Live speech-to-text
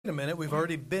Wait a minute, we've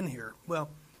already been here. Well,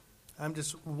 I'm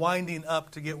just winding up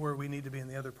to get where we need to be in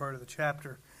the other part of the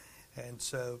chapter. And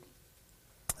so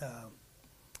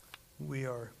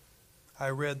I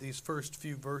read these first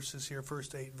few verses here,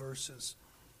 first 8 verses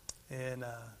in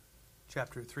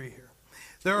chapter 3 here.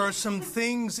 There are some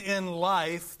things in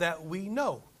life that we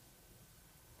know.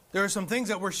 There are some things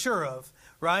that we're sure of,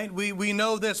 right? We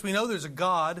know this. We know there's a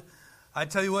God. I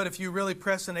tell you what, if you really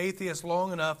press an atheist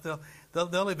long enough,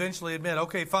 they'll eventually admit,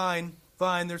 okay, fine,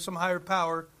 there's some higher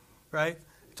power, right?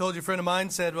 I told you a friend of mine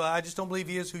said, well, I just don't believe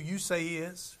he is who you say he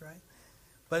is, right?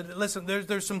 But listen,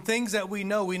 there's some things that we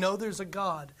know. We know there's a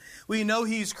God. We know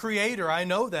He's creator. I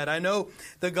know that. I know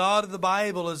the God of the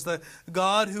Bible is the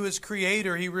God who is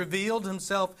creator. He revealed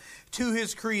Himself to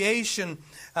His creation.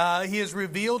 He has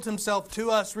revealed Himself to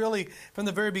us really from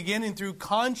the very beginning through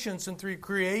conscience and through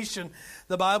creation.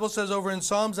 The Bible says over in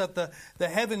Psalms that the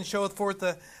heavens showeth forth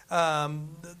the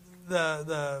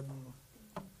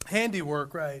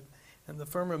handiwork, right? And the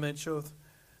firmament showeth.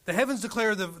 The heavens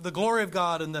declare the glory of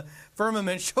God, and the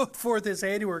firmament showeth forth His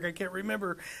handiwork. I can't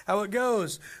remember how it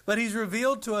goes. But He's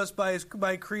revealed to us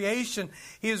by creation.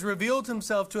 He has revealed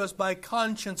Himself to us by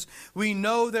conscience. We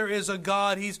know there is a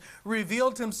God. He's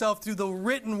revealed Himself through the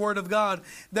written Word of God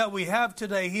that we have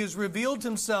today. He has revealed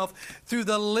Himself through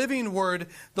the living Word,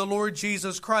 the Lord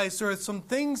Jesus Christ. There are some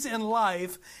things in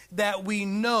life that we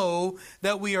know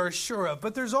that we are sure of.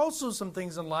 But there's also some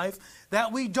things in life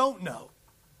that we don't know.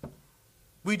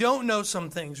 We don't know some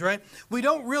things, right? We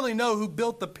don't really know who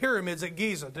built the pyramids at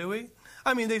Giza, do we?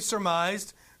 I mean, they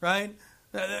surmised, right?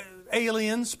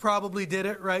 Aliens probably did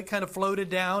it, right? Kind of floated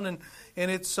down, and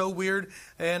it's so weird.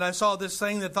 And I saw this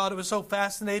thing that thought it was so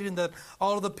fascinating that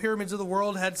all of the pyramids of the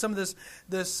world had some of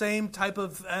this same type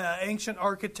of ancient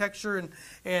architecture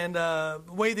and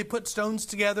way they put stones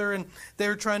together. And they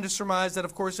were trying to surmise that,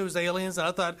 of course, it was aliens. And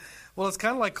I thought, well, it's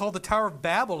kind of like called the Tower of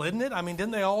Babel, isn't it? I mean,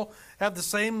 didn't they all have the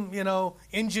same,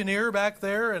 engineer back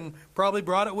there and probably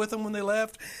brought it with them when they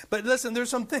left? But listen, there's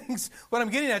some things, what I'm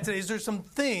getting at today is there's some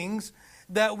things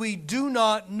that we do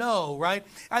not know, right?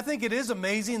 I think it is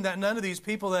amazing that none of these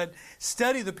people that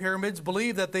study the pyramids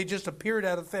believe that they just appeared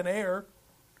out of thin air.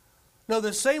 No,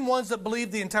 the same ones that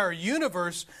believe the entire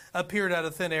universe appeared out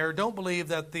of thin air don't believe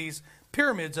that these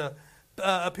pyramids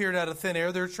appeared out of thin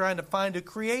air. They're trying to find a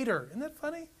creator. Isn't that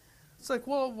funny? It's like,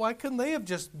 well, why couldn't they have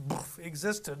just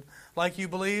existed like you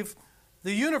believe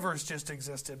the universe just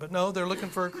existed? But no, they're looking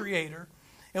for a creator.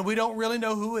 And we don't really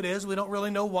know who it is. We don't really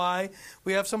know why.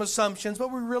 We have some assumptions,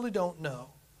 but we really don't know.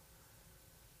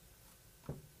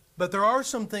 But there are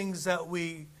some things that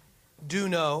we do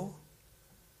know.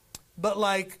 But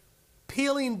like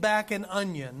peeling back an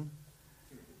onion,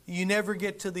 you never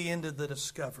get to the end of the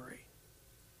discovery.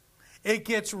 It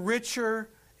gets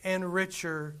richer and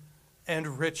richer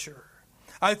and richer.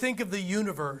 I think of the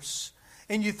universe.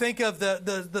 And you think of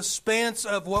the span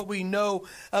of what we know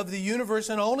of the universe,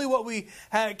 and only what we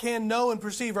can know and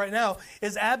perceive right now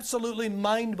is absolutely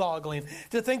mind-boggling.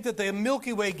 To think that the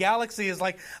Milky Way galaxy is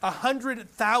like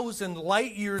 100,000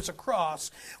 light years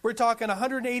across. We're talking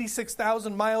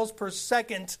 186,000 miles per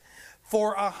second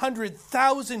for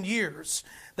 100,000 years.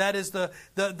 That is the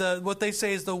what they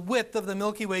say is the width of the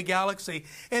Milky Way galaxy.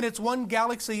 And it's one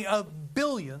galaxy of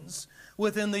billions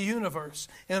within the universe.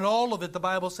 And all of it, the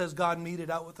Bible says God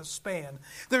meted out with a span.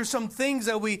 There's some things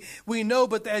that we know,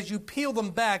 but as you peel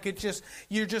them back,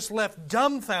 you're just left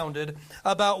dumbfounded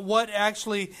about what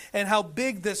actually and how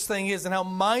big this thing is and how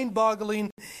mind-boggling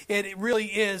it really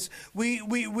is.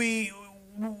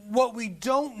 What we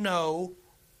don't know,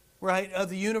 right, of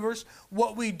the universe,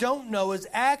 what we don't know is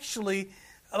actually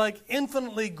like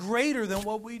infinitely greater than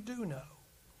what we do know.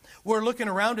 We're looking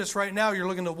around us right now. You're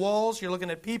looking at walls. You're looking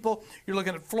at people. You're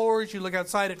looking at floors. You look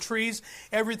outside at trees.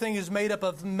 Everything is made up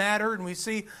of matter, and we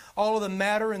see all of the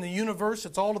matter in the universe.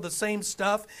 It's all of the same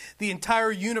stuff. The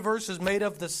entire universe is made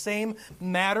of the same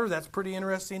matter. That's pretty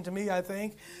interesting to me, I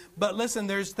think. But listen,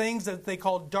 there's things that they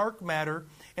call dark matter,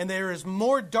 and there is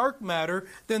more dark matter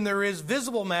than there is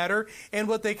visible matter. And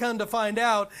what they come to find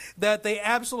out, that they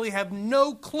absolutely have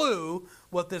no clue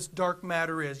what this dark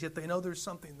matter is, yet they know there's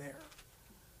something there.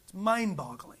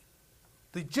 Mind-boggling.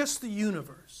 Just the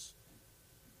universe.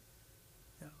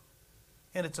 Yeah.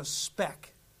 And it's a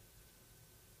speck.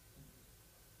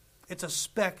 It's a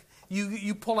speck.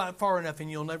 You pull out far enough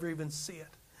and you'll never even see it.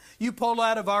 You pull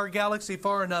out of our galaxy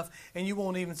far enough and you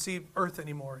won't even see Earth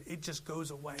anymore. It just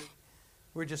goes away.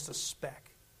 We're just a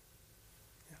speck.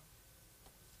 Yeah.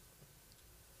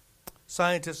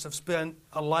 Scientists have spent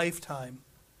a lifetime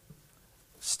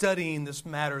studying this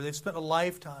matter. They've spent a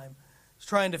lifetime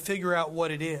trying to figure out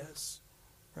what it is,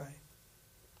 right?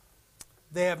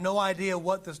 They have no idea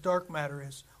what this dark matter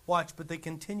is. Watch, but they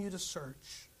continue to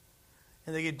search.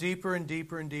 And they get deeper and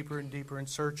deeper and deeper and deeper and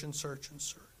search and search and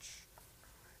search.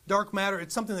 Dark matter,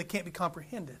 it's something that can't be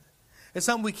comprehended. It's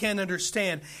something we can't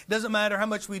understand. It doesn't matter how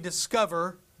much we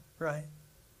discover, right?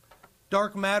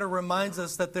 Dark matter reminds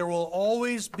us that there will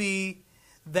always be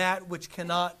that which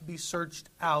cannot be searched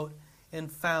out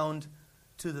and found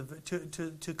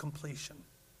to completion.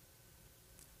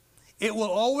 It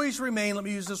will always remain, let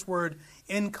me use this word,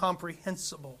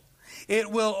 incomprehensible.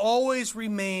 It will always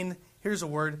remain, here's a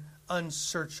word,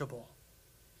 unsearchable.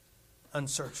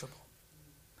 Unsearchable.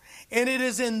 And it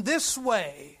is in this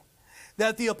way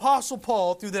that the Apostle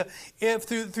Paul, through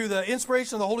the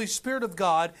inspiration of the Holy Spirit of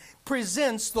God,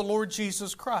 presents the Lord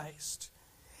Jesus Christ.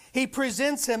 He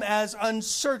presents Him as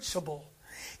unsearchable.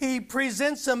 He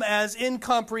presents Him as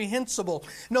incomprehensible.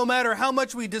 No matter how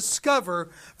much we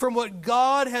discover from what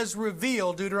God has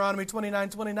revealed, Deuteronomy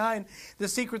 29:29, the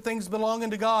secret things belong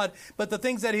unto God, but the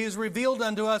things that He has revealed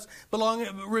unto us belong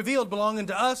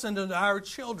unto us and unto our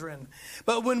children.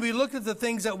 But when we look at the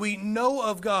things that we know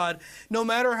of God, no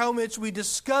matter how much we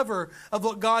discover of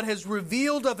what God has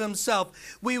revealed of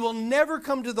Himself, we will never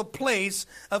come to the place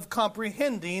of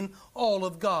comprehending all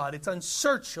of God. It's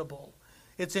unsearchable.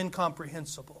 It's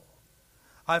incomprehensible.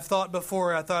 I've thought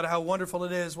before, I thought how wonderful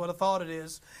it is, what a thought it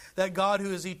is, that God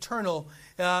who is eternal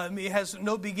has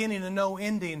no beginning and no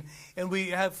ending. And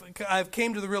I've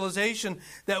came to the realization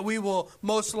that we will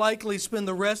most likely spend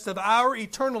the rest of our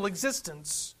eternal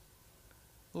existence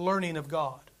learning of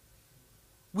God.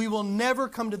 We will never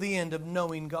come to the end of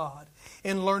knowing God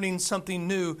and learning something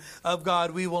new of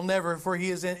God. We will never, for He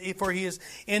is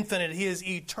infinite, He is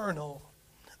eternal,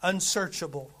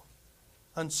 unsearchable.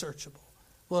 Unsearchable.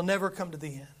 We'll never come to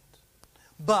the end.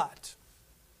 But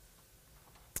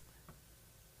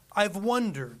I've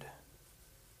wondered,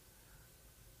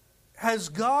 has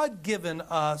God given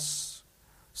us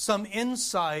some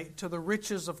insight to the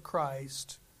riches of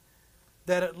Christ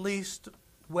that at least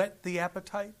whet the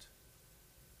appetite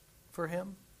for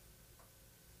Him?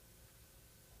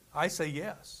 I say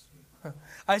yes.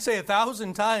 I say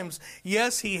 1,000 times,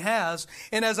 yes, He has.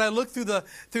 And as I look through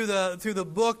the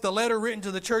book, the letter written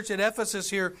to the church at Ephesus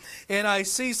here, and I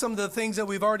see some of the things that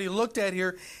we've already looked at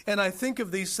here, and I think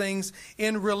of these things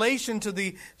in relation to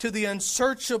the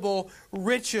unsearchable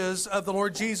riches of the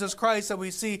Lord Jesus Christ that we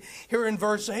see here in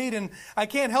verse 8. And I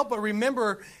can't help but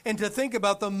remember and to think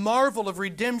about the marvel of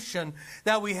redemption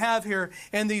that we have here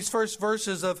in these first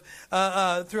verses of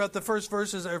throughout the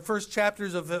first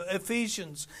chapters of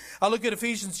Ephesians. I look at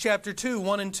Ephesians chapter 2,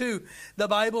 1 and 2. The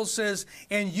Bible says,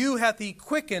 "And you hath He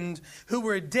quickened who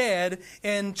were dead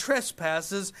in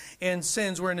trespasses and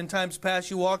sins, wherein in times past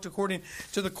you walked according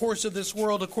to the course of this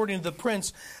world, according to the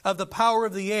prince of the power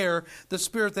of the air, the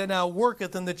spirit that now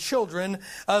worketh in the children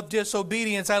of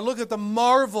disobedience." I look at the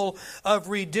marvel of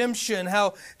redemption,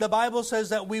 how the Bible says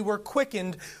that we were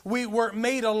quickened, we were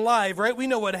made alive, right? We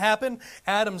know what happened.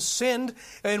 Adam sinned,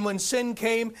 and when sin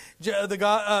came,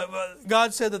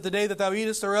 God said that the day that thou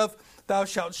eatest thereof, thou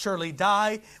shalt surely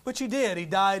die, which He did. He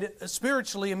died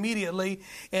spiritually immediately,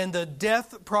 and the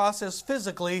death process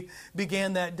physically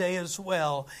began that day as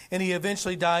well. And He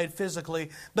eventually died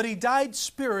physically, but He died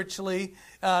spiritually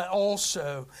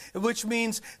also, which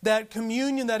means that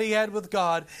communion that He had with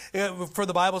God, for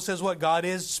the Bible says what? God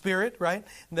is spirit, right?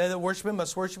 They that worship Him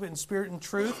must worship it in spirit and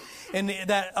truth. And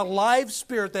that alive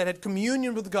spirit that had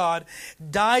communion with God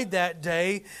died that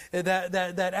day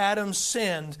that Adam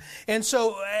sinned. And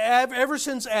so ever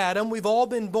since Adam, we've all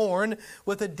been born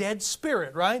with a dead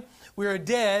spirit, right?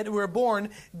 We're born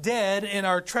dead in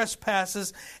our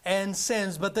trespasses and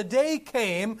sins. But the day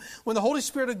came when the Holy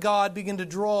Spirit of God began to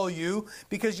draw you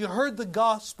because you heard the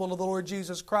gospel of the Lord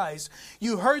Jesus Christ.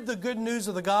 You heard the good news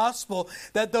of the gospel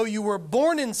that though you were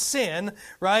born in sin,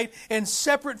 right, and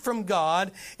separate from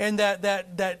God, and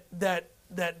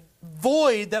that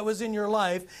void that was in your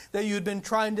life that you had been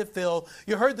trying to fill,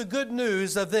 you heard the good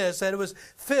news of this, that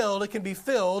it can be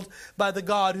filled by the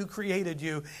God who created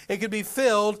you. It can be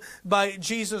filled by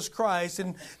Jesus Christ.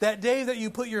 And that day that you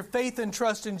put your faith and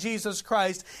trust in Jesus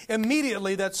Christ,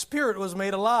 immediately that spirit was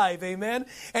made alive. Amen?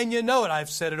 And you know it. I've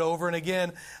said it over and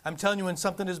again. I'm telling you, when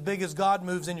something as big as God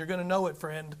moves in, you're going to know it,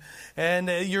 friend. And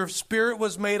your spirit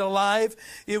was made alive.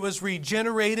 It was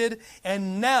regenerated.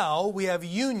 And now we have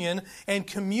union and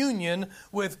communion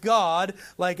with God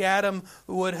like Adam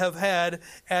would have had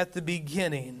at the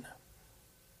beginning.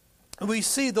 We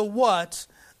see the what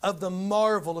of the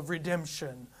marvel of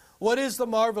redemption. What is the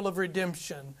marvel of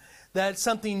redemption? that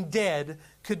something dead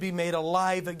could be made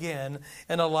alive again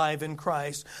and alive in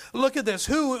Christ. Look at this.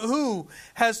 Who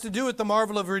has to do with the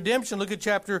marvel of redemption? Look at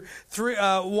chapter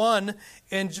 1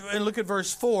 and look at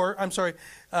verse 4.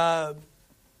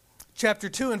 Chapter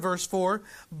 2 and verse 4,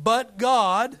 but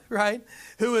God, right,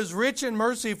 who is rich in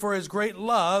mercy for his great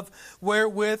love,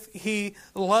 wherewith he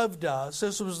loved us.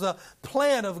 This was the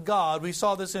plan of God. We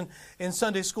saw this in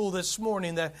Sunday school this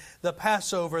morning, the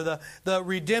Passover, the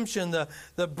redemption,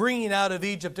 the bringing out of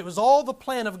Egypt. It was all the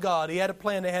plan of God. He had a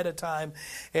plan ahead of time.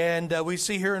 And we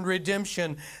see here in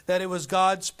redemption that it was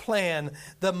God's plan.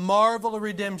 The marvel of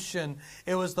redemption,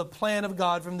 it was the plan of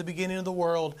God from the beginning of the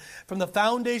world. From the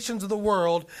foundations of the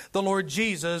world, the Lord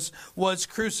Jesus was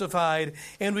crucified.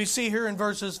 And we see here in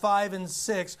verses 5 and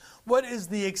 6, what is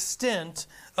the extent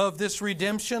of this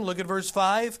redemption? Look at verse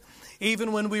 5.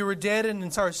 Even when we were dead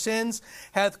in our sins,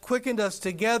 hath quickened us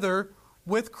together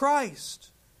with Christ.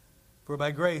 For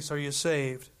by grace are you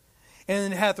saved.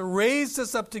 And hath raised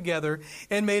us up together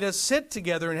and made us sit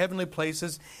together in heavenly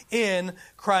places in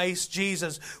Christ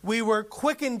Jesus. We were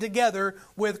quickened together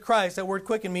with Christ. That word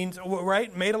quicken means,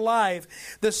 right, made alive.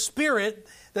 The Spirit,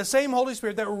 the same Holy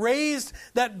Spirit that raised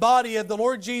that body of the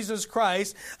Lord Jesus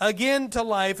Christ again to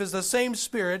life is the same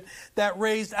Spirit that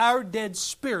raised our dead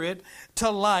spirit to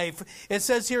life. It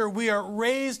says here we are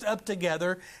raised up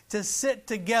together to sit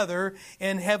together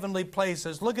in heavenly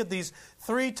places. Look at these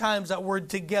 3 times that word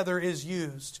together is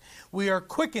used. We are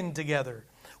quickened together.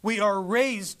 We are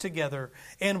raised together.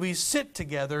 And we sit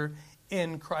together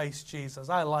in Christ Jesus.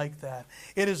 I like that.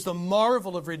 It is the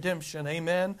marvel of redemption.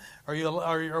 Amen.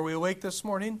 Are we awake this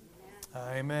morning?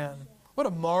 Amen. What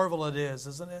a marvel it is,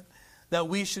 isn't it? That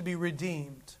we should be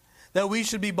redeemed. That we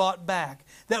should be bought back.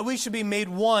 That we should be made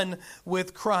one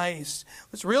with Christ.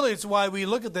 It's why we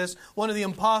look at this. One of the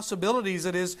impossibilities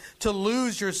it is to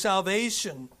lose your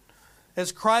salvation.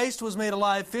 As Christ was made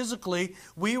alive physically,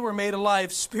 we were made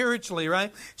alive spiritually,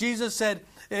 right? Jesus said,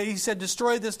 He said,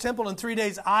 destroy this temple in 3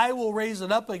 days. I will raise it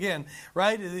up again,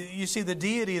 right? You see the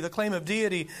deity, the claim of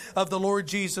deity of the Lord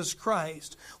Jesus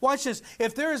Christ. Watch this.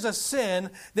 If there is a sin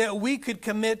that we could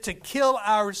commit to kill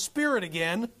our spirit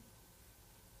again,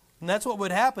 and that's what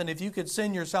would happen if you could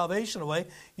sin your salvation away,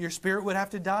 your spirit would have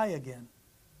to die again.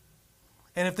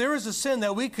 And if there is a sin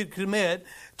that we could commit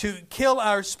to kill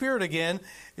our spirit again,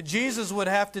 Jesus would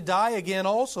have to die again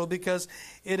also, because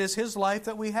it is His life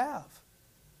that we have.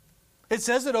 It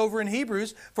says it over in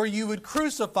Hebrews, for you would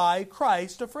crucify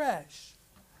Christ afresh.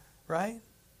 Right?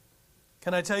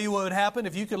 Can I tell you what would happen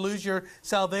if you could lose your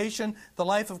salvation? The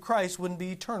life of Christ wouldn't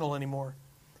be eternal anymore.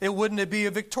 It wouldn't be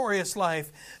a victorious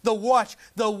life. The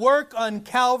work on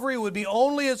Calvary would be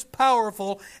only as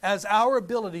powerful as our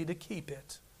ability to keep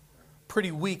it.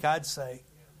 Pretty weak, I'd say.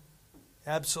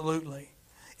 Absolutely.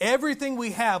 Everything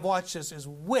we have, watch this, is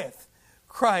with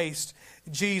Christ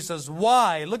Jesus.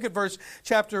 Why? Look at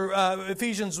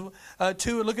Ephesians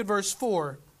 2, look at verse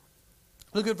 4.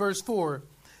 Look at verse 4.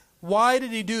 Why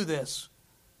did He do this?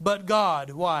 But God,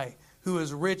 why? Who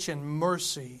is rich in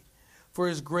mercy, for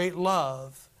His great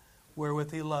love,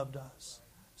 wherewith He loved us.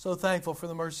 So thankful for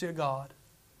the mercy of God.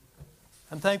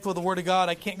 I'm thankful for the Word of God.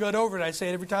 I can't get over it. I say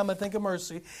it every time I think of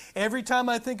mercy. Every time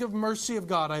I think of mercy of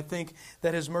God, I think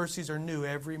that His mercies are new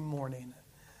every morning.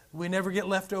 We never get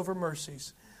leftover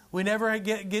mercies. We never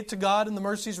get to God and the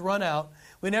mercies run out.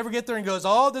 We never get there and goes,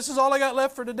 oh, this is all I got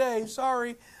left for today.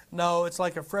 Sorry. No, it's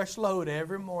like a fresh load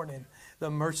every morning. The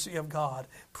mercy of God.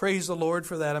 Praise the Lord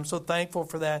for that. I'm so thankful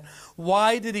for that.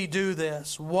 Why did He do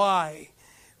this? Why?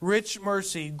 Rich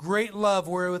mercy, great love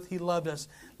wherewith He loved us.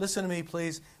 Listen to me,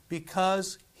 please.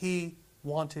 Because He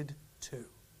wanted to.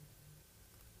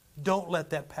 Don't let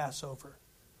that pass over.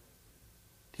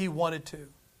 He wanted to.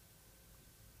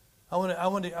 I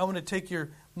want to take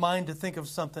your mind to think of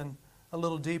something a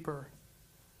little deeper.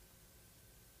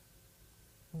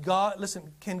 God,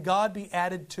 listen, can God be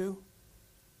added to?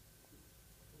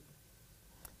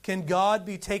 Can God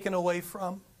be taken away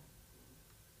from?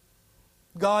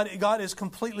 God is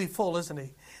completely full, isn't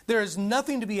He? There is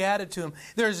nothing to be added to Him.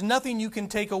 There is nothing you can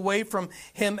take away from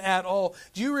Him at all.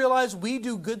 Do you realize we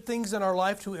do good things in our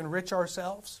life to enrich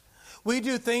ourselves? We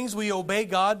do things, we obey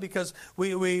God because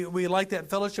we like that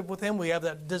fellowship with Him. We have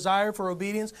that desire for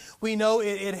obedience. We know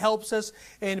it helps us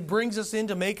and brings us in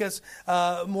to make us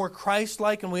more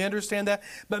Christ-like, and we understand that.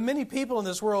 But many people in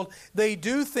this world, they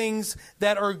do things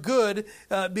that are good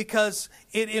because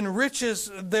it enriches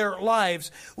their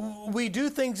lives. We do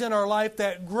things in our life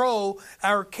that grow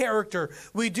our character.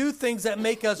 We do things that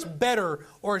make us better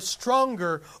or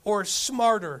stronger or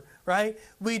smarter. Right?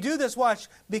 We do this, watch,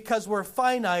 because we're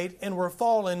finite and we're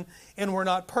fallen and we're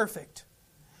not perfect.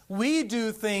 We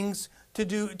do things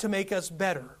to make us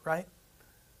better, right?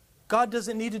 God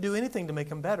doesn't need to do anything to make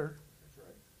him better.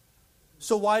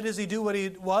 So why does he do what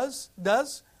he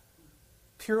does?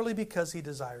 Purely because he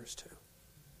desires to.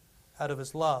 Out of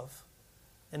his love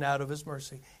and out of his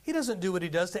mercy. He doesn't do what he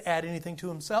does to add anything to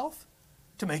himself,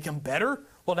 to make him better.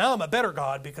 Well, now I'm a better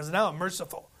God because now I'm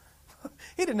merciful.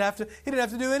 He didn't have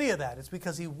to do any of that. It's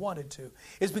because he wanted to.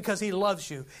 It's because he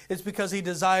loves you. It's because he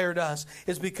desired us.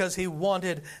 It's because he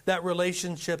wanted that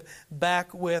relationship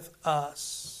back with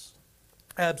us.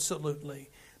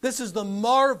 Absolutely. This is the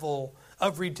marvel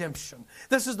of redemption.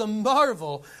 This is the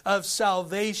marvel of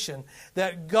salvation,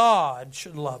 that God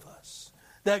should love us,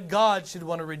 that God should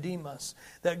want to redeem us,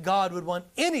 that God would want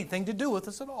anything to do with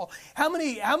us at all. How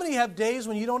many have days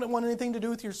when you don't want anything to do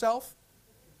with yourself?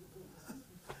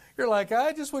 You're like,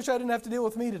 I just wish I didn't have to deal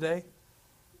with me today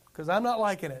because I'm not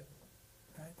liking it.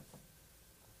 Right?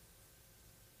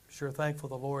 Sure thankful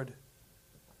the Lord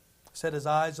set his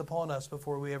eyes upon us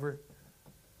before we ever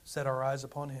set our eyes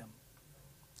upon him.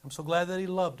 I'm so glad that he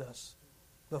loved us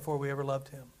before we ever loved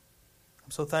him.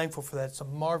 I'm so thankful for that. It's a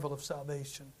marvel of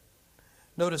salvation.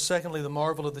 Notice, secondly, the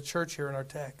marvel of the church here in our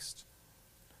text.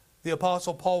 The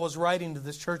Apostle Paul was writing to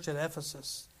this church at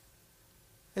Ephesus.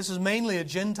 This is mainly a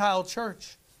Gentile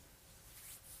church.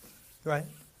 Right?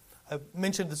 I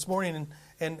mentioned this morning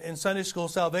in Sunday school,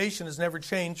 salvation has never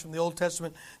changed from the Old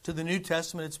Testament to the New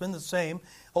Testament. It's been the same.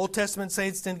 Old Testament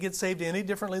saints didn't get saved any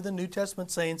differently than New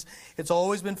Testament saints. It's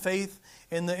always been faith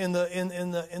in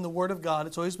the Word of God.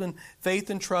 It's always been faith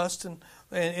and trust in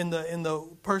the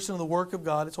person and the work of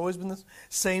God. It's always been the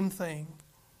same thing.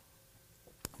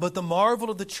 But the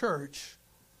marvel of the church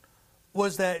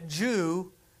was that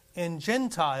Jew and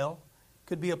Gentile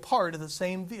could be a part of the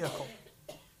same vehicle.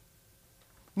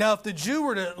 Now, if the Jew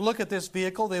were to look at this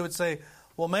vehicle, they would say,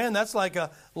 well, man, that's like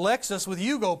a Lexus with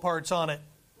Yugo parts on it.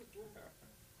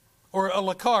 Or a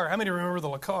Lakar. How many remember the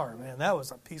Lakar? Man, that was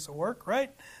a piece of work,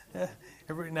 right? Yeah.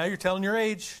 Now you're telling your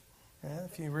age. Yeah,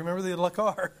 if you remember the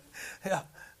Lakar. Yeah.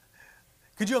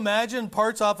 Could you imagine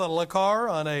parts off a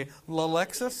Lakar on a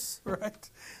Lexus? Right?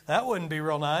 That wouldn't be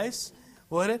real nice,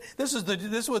 would it? This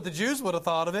is what the Jews would have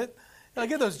thought of it.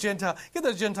 Get those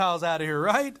Gentiles out of here,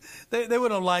 right? They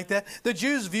wouldn't like that. The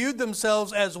Jews viewed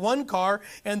themselves as one car,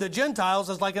 and the Gentiles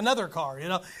as like another car. You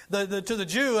know, to the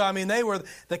Jew, I mean, they were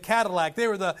the Cadillac, they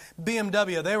were the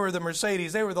BMW, they were the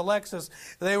Mercedes, they were the Lexus,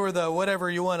 they were the whatever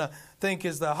you want to think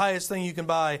is the highest thing you can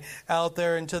buy out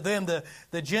there. And to them,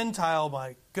 the Gentile,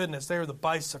 my goodness, they were the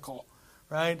bicycle,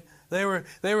 right? They were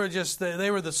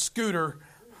the scooter,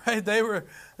 right? They were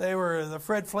the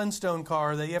Fred Flintstone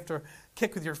car that you have to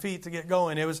kick with your feet to get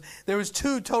going. There was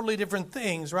two totally different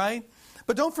things, right?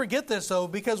 But don't forget this, though,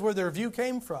 because where their view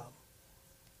came from.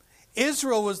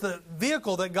 Israel was the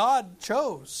vehicle that God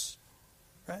chose,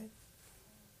 right?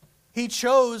 He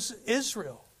chose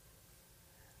Israel.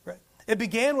 Right? It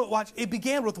began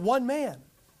with one man,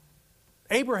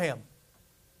 Abraham.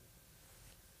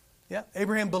 Yeah,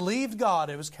 Abraham believed God.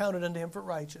 It was counted unto him for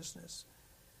righteousness.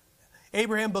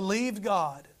 Abraham believed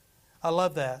God. I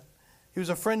love that. He was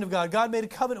a friend of God. God made a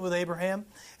covenant with Abraham,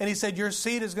 and he said, your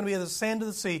seed is going to be as the sand of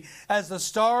the sea. As the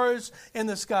stars in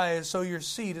the sky, so your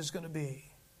seed is going to be.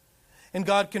 And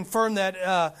God confirmed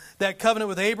that covenant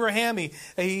with Abraham.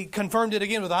 He confirmed it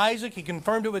again with Isaac. He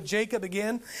confirmed it with Jacob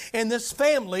again. And this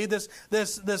family,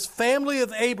 this family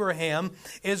of Abraham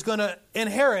is going to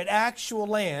inherit actual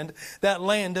land, that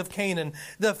land of Canaan.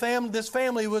 This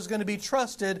family was going to be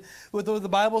trusted with what the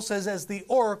Bible says as the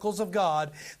oracles of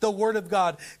God, the Word of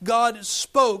God. God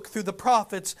spoke through the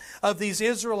prophets of these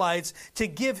Israelites to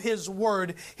give His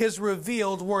Word, His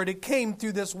revealed Word. It came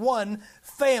through this one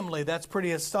family. That's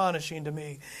pretty astonishing to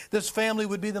me. This family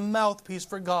would be the mouthpiece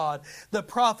for God. The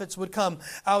prophets would come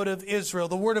out of Israel.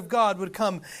 The Word of God would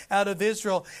come out of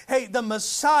Israel. Hey, the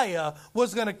Messiah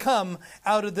was going to come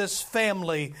out of this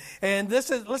family. And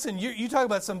this is, listen, you talk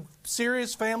about some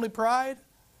serious family pride,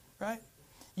 right?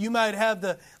 You might have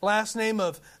the last name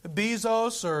of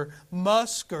Bezos or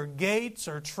Musk or Gates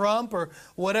or Trump or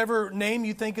whatever name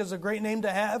you think is a great name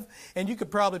to have, and you could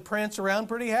probably prance around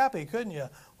pretty happy, couldn't you?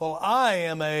 Well, I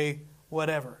am a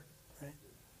whatever. Right?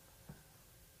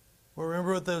 Well,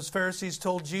 remember what those Pharisees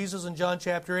told Jesus in John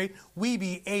chapter 8? We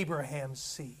be Abraham's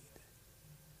seed.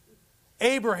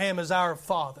 Abraham is our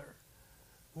father.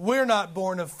 We're not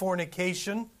born of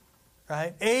fornication,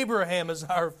 right? Abraham is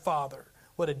our father.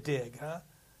 What a dig, huh?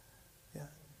 Yeah,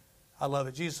 I love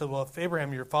it. Jesus said, well, if Abraham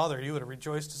were your father, you would have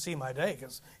rejoiced to see my day,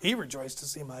 because he rejoiced to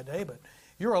see my day, but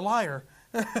you're a liar.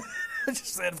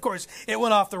 Just that, of course, it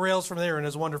went off the rails from there and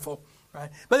is wonderful, right?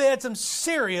 But they had some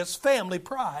serious family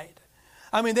pride.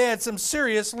 I mean, they had some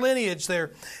serious lineage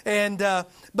there. And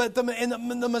but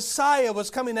the Messiah was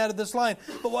coming out of this line.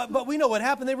 But we know what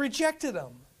happened. They rejected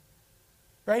him.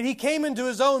 Right? He came into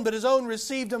his own, but his own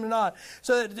received him not.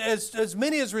 So that as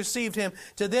many as received him,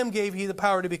 to them gave he the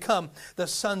power to become the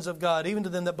sons of God, even to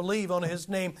them that believe on his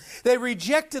name. They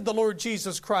rejected the Lord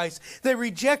Jesus Christ. They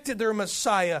rejected their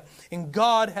Messiah, and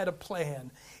God had a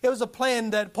plan. It was a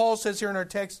plan that Paul says here in our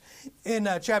text in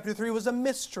chapter 3 was a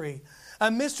mystery.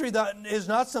 A mystery that is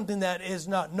not something that is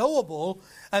not knowable.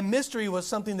 A mystery was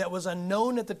something that was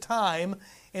unknown at the time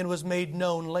and was made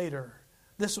known later.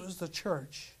 This was the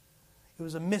church. It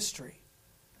was a mystery.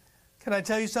 Can I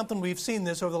tell you something? We've seen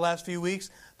this over the last few weeks.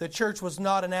 The church was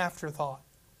not an afterthought.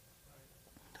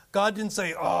 God didn't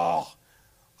say, oh,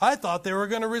 I thought they were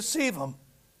going to receive them.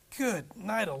 Good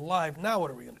night alive. Now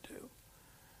what are we going to do?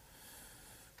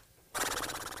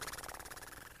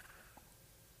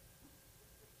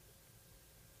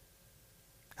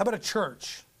 How about a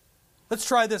church? Let's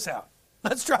try this out.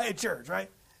 Let's try a church,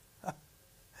 right?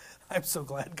 I'm so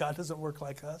glad God doesn't work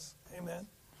like us. Amen.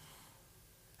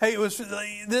 Hey,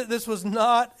 this was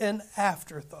not an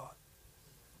afterthought.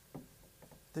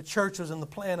 The church was in the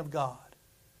plan of God.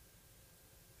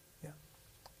 Yeah.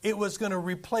 It was going to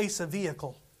replace a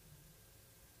vehicle.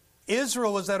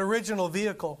 Israel was that original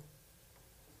vehicle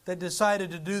that decided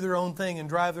to do their own thing and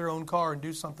drive their own car and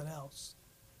do something else.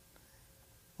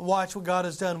 Watch what God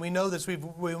has done. We know this.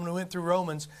 When we went through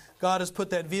Romans, God has put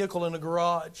that vehicle in a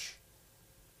garage.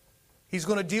 He's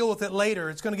going to deal with it later.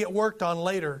 It's going to get worked on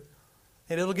later.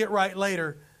 And it'll get right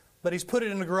later. But He's put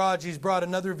it in the garage. He's brought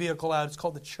another vehicle out. It's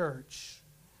called the church.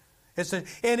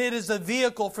 And it is a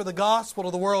vehicle for the gospel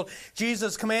to the world.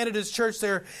 Jesus commanded His church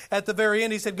there at the very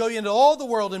end. He said, go into all the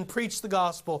world and preach the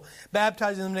gospel,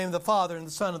 baptizing in the name of the Father and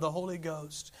the Son and the Holy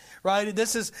Ghost. Right?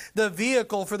 This is the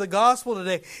vehicle for the gospel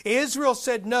today. Israel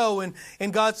said no,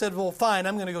 and God said, well, fine,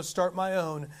 I'm going to go start my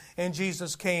own. And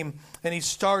Jesus came, and He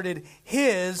started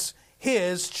His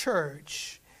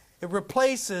church. It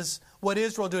replaces what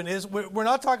Israel doing is. We're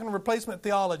not talking replacement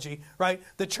theology, right?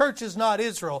 The church is not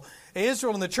Israel.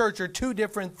 Israel and the church are two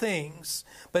different things.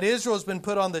 But Israel has been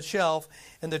put on the shelf,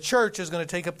 and the church is going to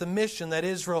take up the mission that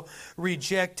Israel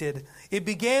rejected. It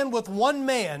began with one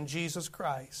man, Jesus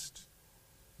Christ.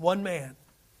 One man.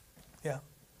 Yeah.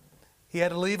 He had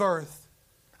to leave earth.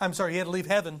 He had to leave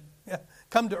heaven. Yeah.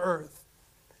 Come to earth.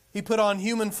 He put on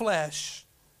human flesh.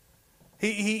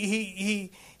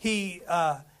 He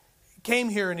came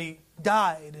here and He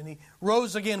died and He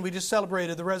rose again. We just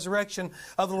celebrated the resurrection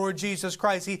of the Lord Jesus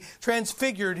Christ. He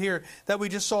transfigured here that we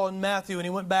just saw in Matthew, and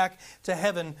He went back to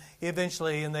heaven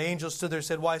eventually, and the angels stood there and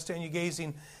said, why stand you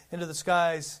gazing into the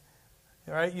skies?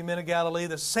 All right, you men of Galilee,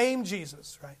 the same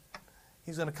Jesus, right?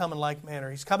 He's going to come in like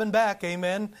manner. He's coming back,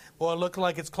 amen. Boy, it looks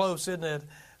like it's close, isn't it?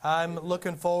 I'm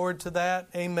looking forward to that,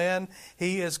 amen.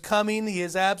 He is coming. He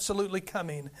is absolutely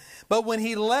coming. But when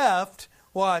He left,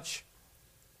 watch,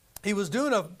 He was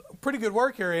doing a pretty good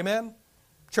work here, amen?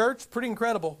 Church, pretty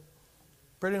incredible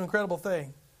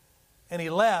thing. And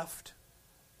He left,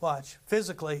 watch,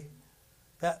 physically.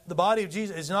 The body of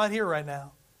Jesus is not here right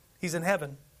now. He's in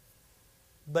heaven.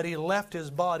 But He left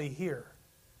His body here.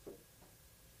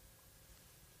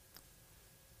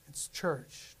 It's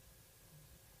church.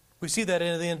 We see that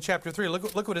in the end of chapter 3.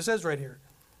 Look what it says right here.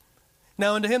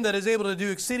 Now unto Him that is able to do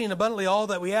exceeding abundantly all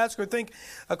that we ask or think,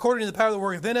 according to the power that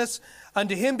worketh in us,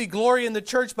 unto Him be glory in the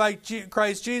church by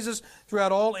Christ Jesus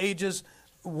throughout all ages,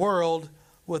 world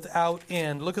without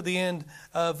end. Look at the end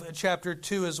of chapter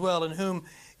 2 as well. In whom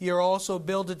ye are also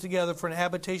builded together for an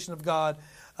habitation of God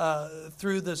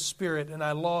through the Spirit. And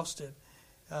I lost it,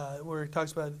 where He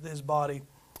talks about His body.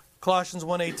 Colossians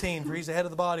 1:18, for He's the head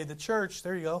of the body, the church.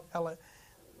 There you go.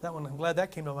 That one, I'm glad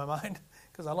that came to my mind,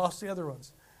 because I lost the other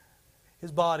ones.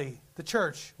 His body, the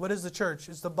church. What is the church?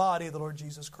 It's the body of the Lord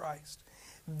Jesus Christ.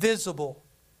 Visible,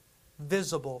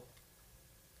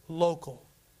 local.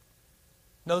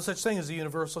 No such thing as a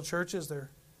universal church, is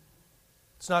there?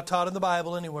 It's not taught in the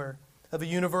Bible anywhere of a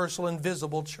universal and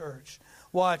visible church.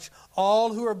 Watch,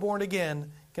 all who are born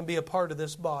again can be a part of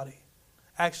this body.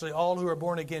 Actually, all who are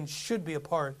born again should be a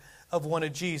part of one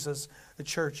of Jesus'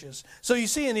 churches. So you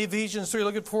see in Ephesians 3,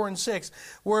 look at 4 and 6,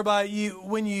 whereby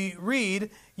when you read,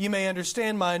 you may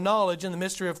understand my knowledge in the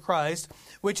mystery of Christ,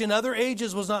 which in other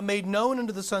ages was not made known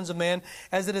unto the sons of man,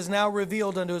 as it is now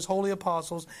revealed unto His holy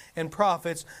apostles and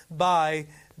prophets by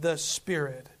the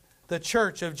Spirit. The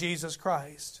church of Jesus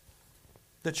Christ.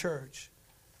 The church.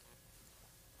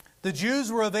 The Jews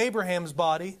were of Abraham's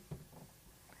body,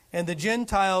 and the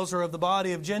Gentiles are of the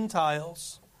body of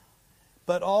Gentiles.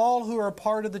 But all who are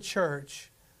part of the church,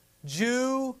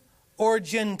 Jew or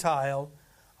Gentile,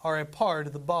 are a part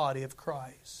of the body of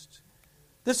Christ.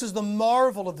 This is the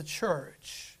marvel of the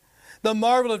church. The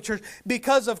marvel of church.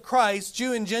 Because of Christ,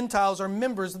 Jew and Gentiles are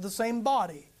members of the same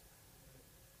body.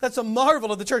 That's a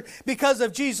marvel of the church. Because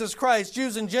of Jesus Christ,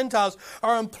 Jews and Gentiles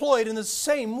are employed in the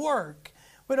same work.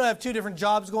 We don't have two different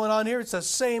jobs going on here. It's the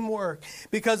same work.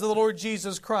 Because of the Lord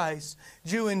Jesus Christ,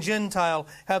 Jew and Gentile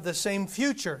have the same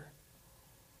future.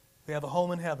 We have a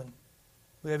home in heaven.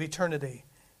 We have eternity.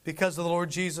 Because of the Lord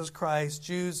Jesus Christ,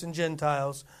 Jews and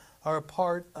Gentiles are a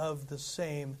part of the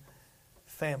same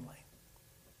family.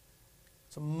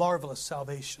 It's a marvelous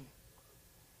salvation.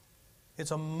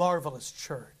 It's a marvelous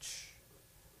church.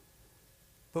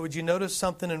 But would you notice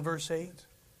something in verse 8?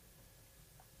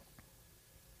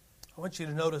 I want you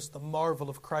to notice the marvel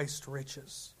of Christ's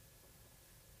riches.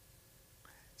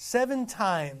 7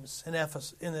 times in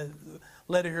the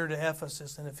letter here to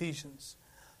Ephesus in Ephesians,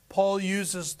 Paul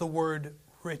uses the word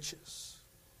riches.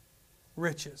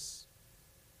 Riches.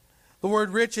 The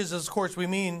word riches, of course, you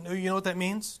know what that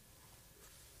means?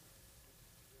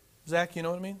 Zach, you know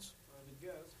what it means? I would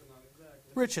guess, but not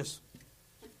exactly. Riches.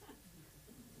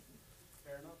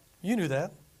 Fair enough. You knew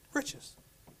that. Riches.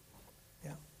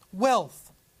 Yeah.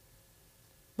 Wealth.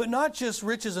 But not just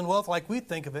riches and wealth like we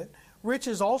think of it.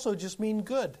 Riches also just mean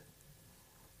good.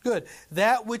 Good.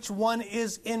 That which one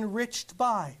is enriched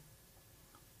by.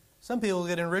 Some people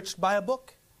get enriched by a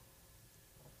book.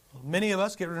 Many of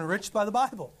us get enriched by the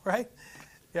Bible, right?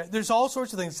 Yeah, there's all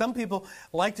sorts of things. Some people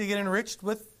like to get enriched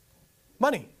with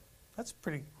money.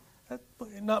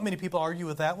 Not many people argue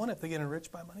with that one if they get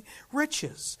enriched by money.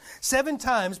 Riches. 7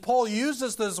 times Paul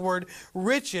uses this word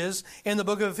riches in the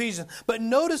book of Ephesians. But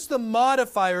notice the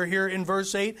modifier here in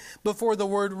verse 8 before the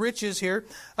word riches here.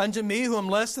 Unto me, who am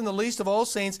less than the least of all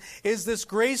saints, is this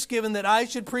grace given that I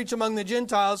should preach among the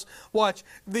Gentiles, watch,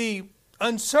 the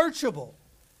unsearchable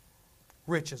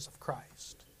riches of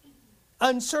Christ.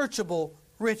 Unsearchable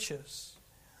riches.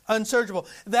 Unsearchable.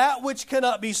 That which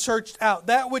cannot be searched out.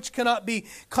 That which cannot be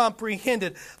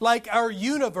comprehended. Like our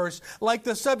universe. Like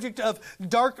the subject of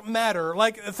dark matter.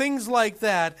 Like things like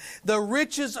that. The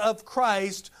riches of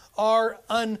Christ are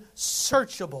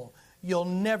unsearchable. You'll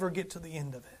never get to the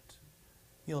end of it.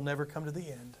 You'll never come to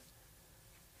the end.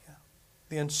 Yeah.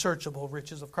 The unsearchable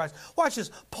riches of Christ. Watch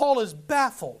this. Paul is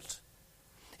baffled.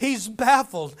 He's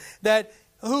baffled that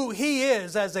who he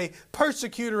is as a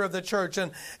persecutor of the church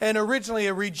and originally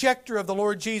a rejecter of the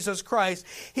Lord Jesus Christ.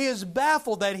 He is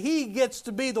baffled that he gets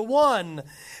to be the one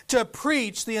to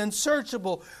preach the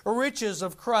unsearchable riches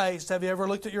of Christ. Have you ever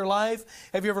looked at your life?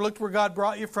 Have you ever looked where God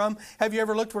brought you from? Have you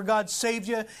ever looked where God saved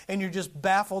you and you're just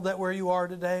baffled at where you are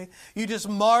today? You just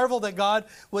marvel that God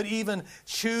would even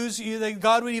choose you, that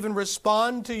God would even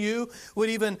respond to you, would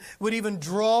even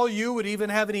draw you, would even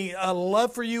have any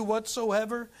love for you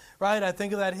whatsoever. Right? I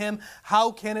think of that hymn,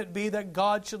 how can it be that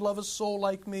God should love a soul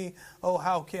like me? Oh,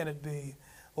 how can it be?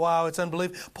 Wow, it's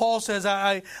unbelievable. Paul says,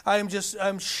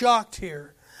 I'm shocked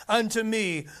here. Unto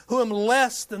me, who am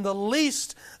less than the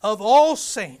least of all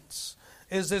saints,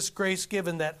 is this grace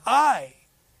given that I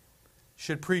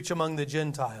should preach among the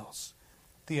Gentiles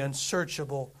the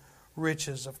unsearchable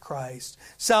riches of Christ.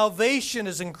 Salvation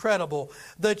is incredible.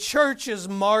 The church is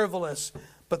marvelous.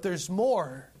 But there's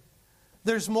more.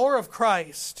 There's more of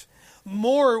Christ.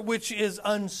 More which is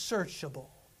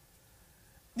unsearchable.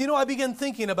 You know, I began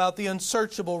thinking about the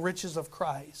unsearchable riches of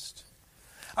Christ.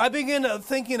 I began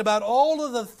thinking about all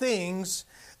of the things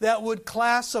that would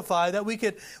classify, that we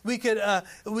could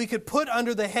put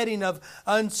under the heading of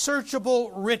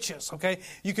unsearchable riches. Okay,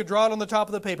 you could draw it on the top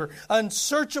of the paper,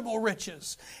 unsearchable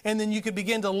riches, and then you could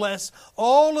begin to list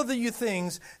all of the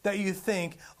things that you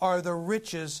think are the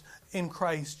riches in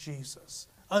Christ Jesus.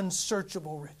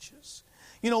 Unsearchable riches.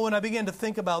 You know, when I began to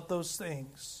think about those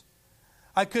things,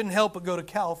 I couldn't help but go to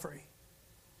Calvary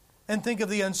and think of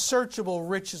the unsearchable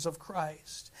riches of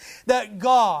Christ. That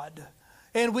God,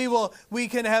 and we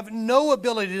can have no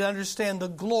ability to understand the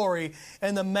glory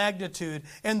and the magnitude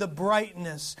and the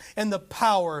brightness and the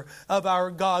power of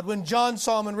our God. When John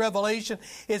saw him in Revelation,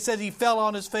 it said he fell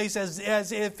on his face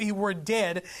as if he were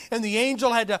dead. And the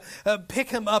angel had to pick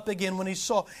him up again when he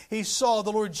saw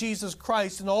the Lord Jesus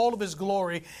Christ in all of his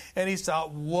glory. And he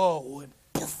thought, whoa, and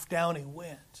poof, down he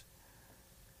went.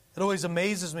 It always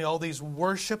amazes me, all these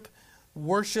worship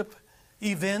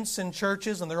events in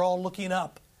churches, and they're all looking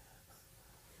up.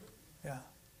 Yeah.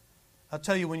 I'll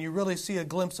tell you, when you really see a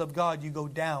glimpse of God, you go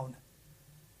down.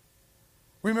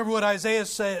 Remember what Isaiah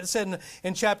said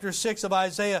in chapter 6 of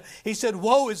Isaiah. He said,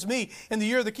 woe is me. In the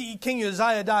year the King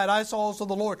Uzziah died, I saw also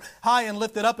the Lord high and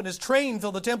lifted up, and his train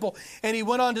filled the temple. And he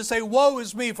went on to say, woe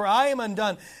is me, for I am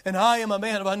undone, and I am a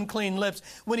man of unclean lips.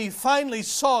 When he finally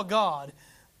saw God,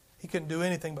 He couldn't do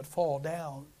anything but fall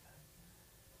down.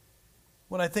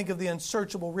 When I think of the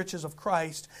unsearchable riches of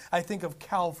Christ, I think of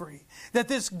Calvary. That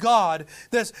this God,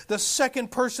 the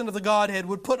second person of the Godhead,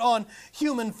 would put on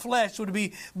human flesh, would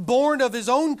be born of His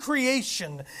own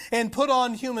creation and put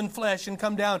on human flesh and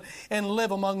come down and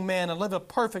live among men and live a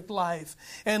perfect life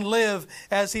and live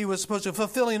as He was supposed to,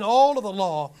 fulfilling all of the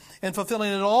law and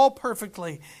fulfilling it all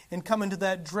perfectly and come into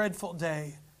that dreadful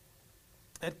day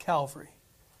at Calvary.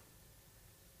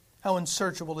 How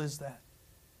unsearchable is that?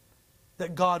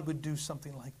 That God would do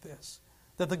something like this.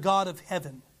 That the God of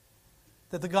heaven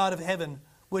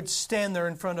would stand there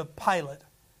in front of Pilate.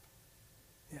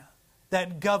 Yeah.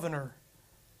 That governor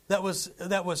that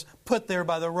was put there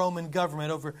by the Roman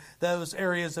government over those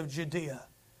areas of Judea.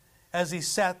 As he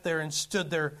sat there and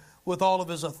stood there with all of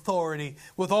his authority,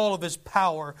 with all of his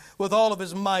power, with all of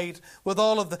his might, with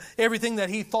all of everything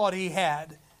that he thought he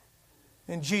had.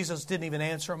 And Jesus didn't even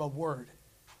answer him a word.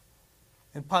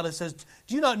 And Pilate says,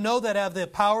 "Do you not know that I have the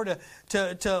power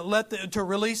to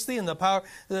release thee and the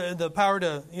power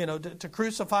to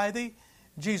crucify thee?"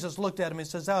 Jesus looked at him and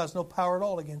says, "Thou hast no power at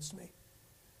all against me."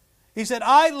 He said,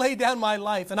 "I lay down my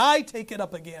life and I take it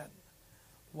up again."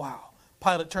 Wow.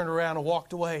 Pilate turned around and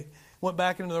walked away, went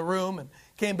back into the room and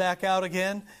came back out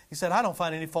again. He said, "I don't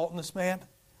find any fault in this man."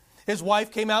 His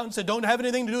wife came out and said, "Don't have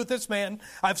anything to do with this man.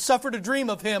 I've suffered a dream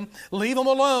of him. Leave him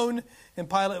alone." And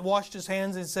Pilate washed his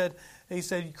hands and said,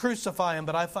 "Crucify him,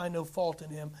 but I find no fault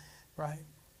in him." Right?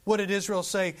 What did Israel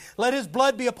say? "Let his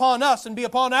blood be upon us and be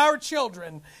upon our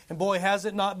children." And boy, has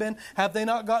it not been? Have they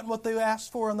not gotten what they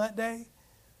asked for on that day?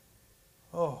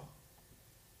 Oh.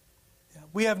 Yeah.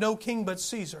 We have no king but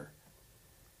Caesar.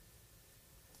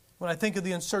 When I think of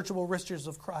the unsearchable riches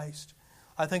of Christ,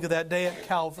 I think of that day at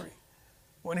Calvary,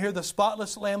 when here the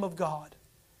spotless Lamb of God,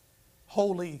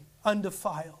 holy,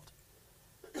 undefiled,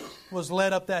 was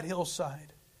led up that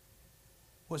hillside,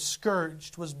 was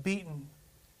scourged, was beaten,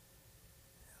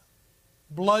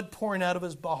 blood pouring out of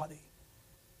His body,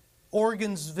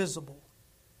 organs visible,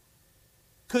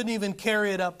 couldn't even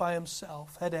carry it up by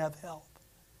Himself, had to have help.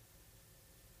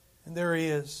 And there He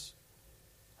is,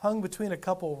 hung between a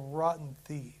couple of rotten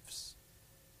thieves,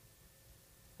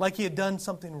 like He had done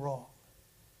something wrong.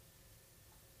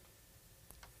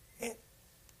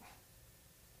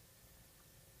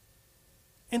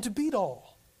 And to beat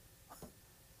all,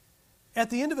 at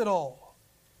the end of it all,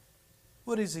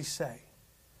 what does He say?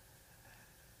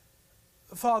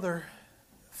 "Father,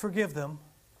 forgive them,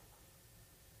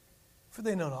 for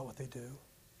they know not what they do."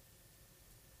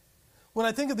 When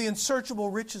I think of the unsearchable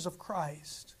riches of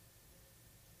Christ,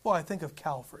 well, I think of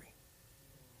Calvary.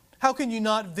 How can you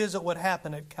not visit what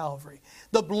happened at Calvary?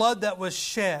 The blood that was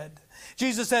shed.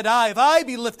 Jesus said, if I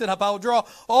be lifted up, I will draw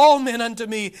all men unto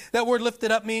me." That word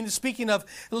lifted up means, speaking of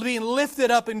being lifted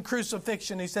up in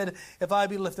crucifixion. He said, "If I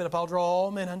be lifted up, I'll draw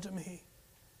all men unto me."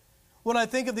 When I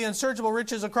think of the unsearchable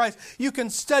riches of Christ, you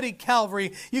can study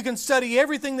Calvary. You can study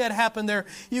everything that happened there.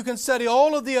 You can study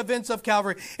all of the events of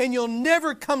Calvary. And you'll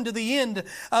never come to the end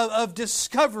of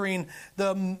discovering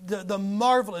the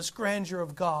marvelous grandeur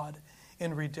of God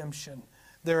in redemption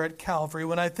there at Calvary.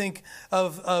 When I think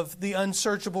of the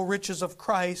unsearchable riches of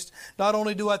Christ, not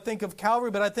only do I think of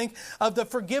Calvary, but I think of the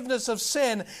forgiveness of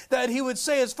sin, that He would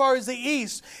say, "As far as the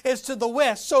east is to the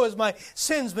west, so has my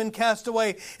sins been cast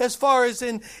away. As far as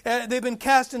they've been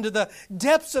cast into the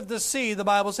depths of the sea," the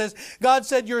Bible says. God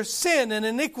said, "Your sin and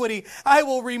iniquity I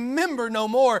will remember no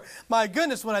more." My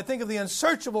goodness, when I think of the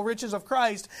unsearchable riches of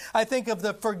Christ, I think of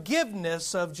the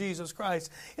forgiveness of Jesus Christ.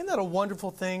 Isn't that a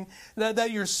wonderful thing? That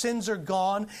your sins are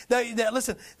gone.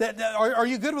 Listen, are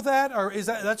you good with that? Or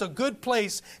that's a good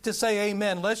place to say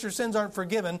amen. Unless your sins aren't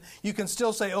forgiven, you can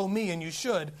still say, "Oh me," and you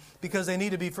should, because they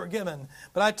need to be forgiven.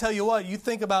 But I tell you what, you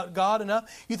think about God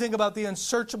enough, you think about the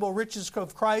unsearchable riches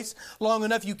of Christ long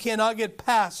enough, you cannot get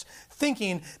past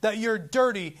thinking that your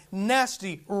dirty,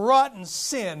 nasty, rotten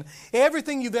sin,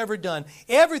 everything you've ever done,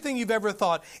 everything you've ever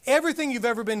thought, everything you've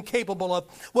ever been capable of,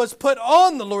 was put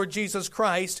on the Lord Jesus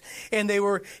Christ. And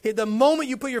the moment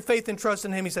you put your faith and trust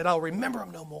in Him, He said, "I'll remember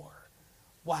them no more."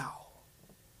 Wow.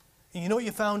 And you know what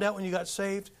you found out when you got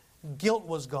saved? Guilt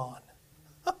was gone.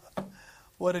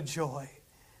 What a joy.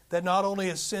 That not only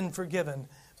is sin forgiven,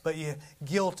 but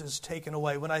guilt is taken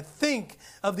away. When I think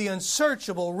of the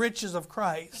unsearchable riches of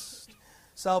Christ,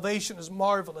 salvation is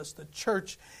marvelous. The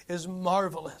church is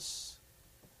marvelous.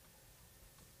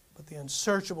 But the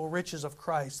unsearchable riches of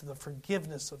Christ, the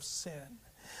forgiveness of sin.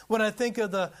 When I think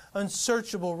of the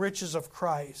unsearchable riches of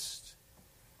Christ,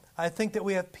 I think that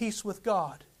we have peace with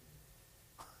God.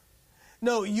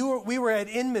 No, we were at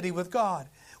enmity with God.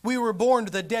 We were born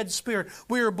to the dead spirit.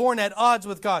 We were born at odds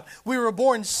with God. We were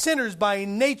born sinners by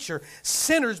nature,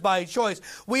 sinners by choice.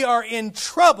 We are in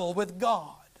trouble with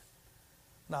God.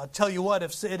 Now, I'll tell you what,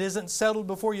 if it isn't settled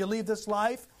before you leave this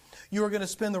life, you are going to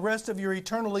spend the rest of your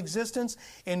eternal existence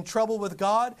in trouble with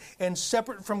God and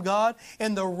separate from God.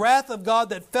 And the wrath of God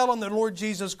that fell on the Lord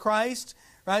Jesus Christ,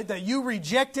 right, that you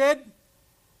rejected,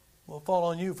 will fall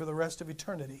on you for the rest of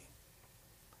eternity.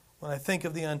 When I think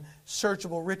of the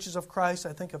unsearchable riches of Christ,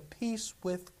 I think of peace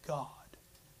with God.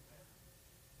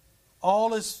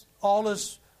 All is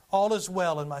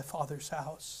well in my Father's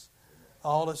house.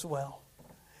 All is well.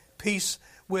 Peace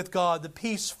with God, the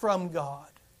peace from God.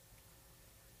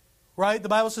 Right? The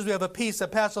Bible says we have a peace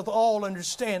that passeth all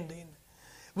understanding.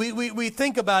 We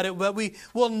think about it, but we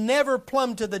will never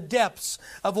plumb to the depths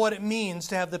of what it means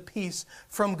to have the peace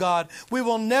from God. We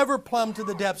will never plumb to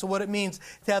the depths of what it means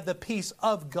to have the peace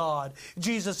of God.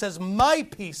 Jesus says, my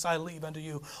peace I leave unto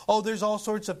you. Oh, there's all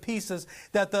sorts of pieces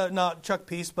that not Chuck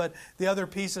peace, but the other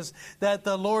pieces that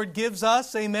the Lord gives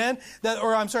us, amen, that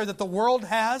the world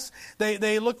has.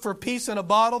 They look for peace in a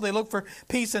bottle. They look for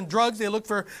peace in drugs. They look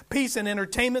for peace in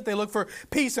entertainment. They look for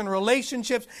peace in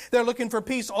relationships. They're looking for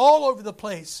peace all over the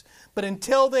place. But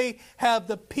until they have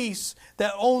the peace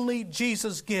that only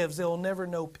Jesus gives, they will never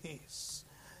know peace.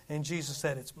 And Jesus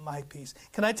said, it's my peace.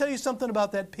 Can I tell you something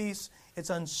about that peace?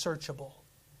 It's unsearchable.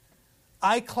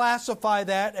 I classify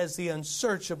that as the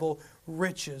unsearchable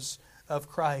riches of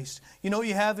Christ. You know what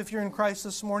you have if you're in Christ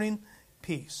this morning?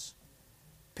 Peace.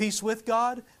 Peace with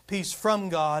God, peace from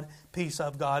God, peace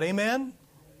of God. Amen?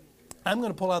 I'm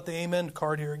going to pull out the amen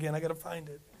card here again. I got to find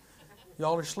it.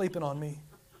 Y'all are sleeping on me.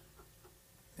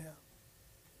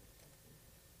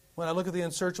 When I look at the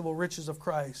unsearchable riches of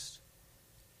Christ,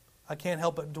 I can't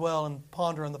help but dwell and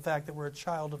ponder on the fact that we're a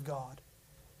child of God.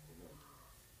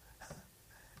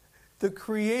 The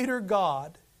Creator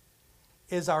God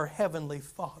is our Heavenly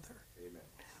Father. Amen.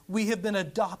 We have been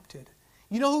adopted.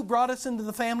 You know who brought us into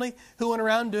the family? Who went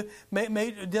around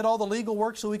and did all the legal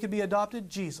work so we could be adopted?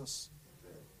 Jesus.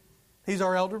 He's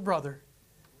our elder brother.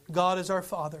 God is our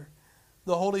Father.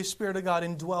 The Holy Spirit of God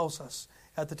indwells us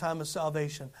at the time of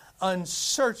salvation.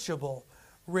 Unsearchable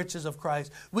riches of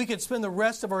Christ. We could spend the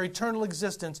rest of our eternal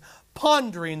existence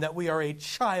pondering that we are a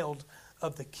child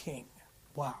of the King.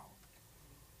 Wow.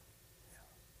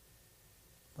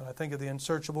 When I think of the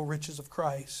unsearchable riches of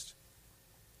Christ,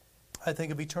 I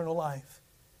think of eternal life.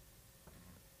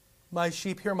 My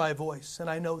sheep hear my voice, and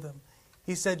I know them.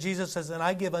 Jesus says, and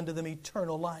I give unto them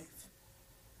eternal life.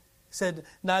 He said,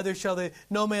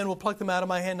 no man will pluck them out of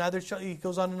my hand, he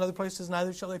goes on in other places,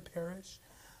 neither shall they perish.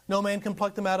 No man can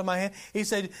pluck them out of my hand. He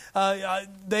said,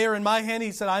 they are in my hand.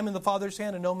 He said, I'm in the Father's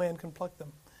hand, and no man can pluck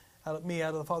them out of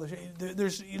the Father's hand.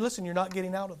 Listen, you're not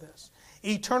getting out of this.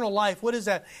 Eternal life, what is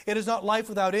that? It is not life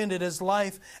without end. It is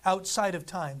life outside of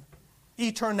time.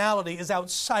 Eternality is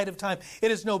outside of time. It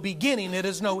is no beginning. It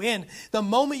is no end. The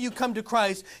moment you come to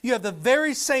Christ, you have the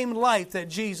very same life that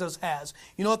Jesus has.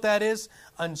 You know what that is?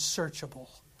 Unsearchable.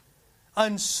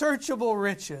 Unsearchable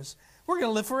riches. We're going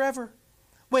to live forever.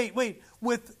 Wait.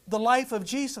 With the life of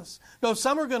Jesus. No,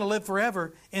 some are going to live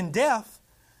forever in death.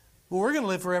 But we're going to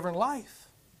live forever in life.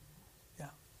 Yeah.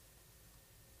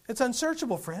 It's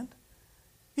unsearchable, friend.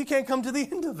 You can't come to the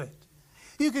end of it.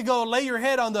 You could go lay your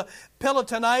head on the pillow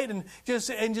tonight and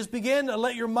just begin to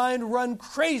let your mind run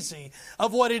crazy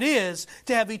of what it is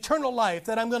to have eternal life,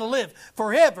 that I'm going to live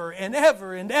forever and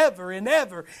ever and ever and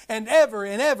ever and ever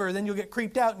and ever. Then you'll get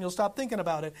creeped out and you'll stop thinking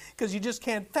about it because you just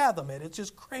can't fathom it. It's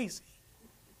just crazy.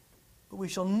 But we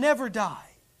shall never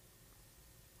die.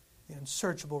 The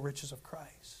unsearchable riches of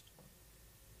Christ.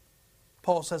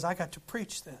 Paul says, I got to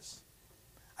preach this.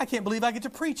 I can't believe I get to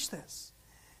preach this.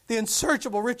 The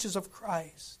unsearchable riches of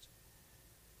Christ.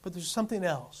 But there's something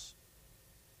else.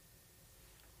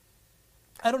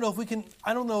 I don't know if we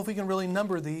can really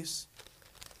number these.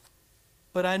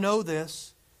 But I know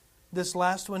this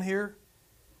last one here,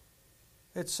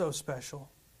 it's so special.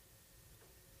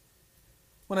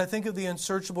 When I think of the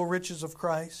unsearchable riches of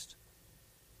Christ,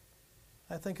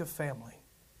 I think of family.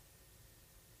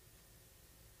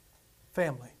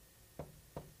 Family.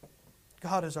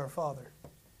 God is our Father.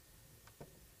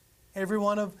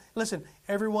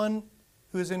 Everyone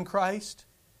who is in Christ,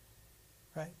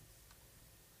 right?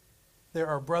 There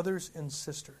are brothers and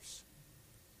sisters.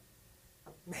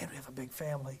 Man, we have a big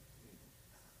family.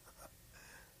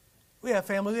 We have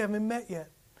family we haven't met yet.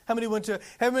 How many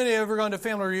have ever gone to a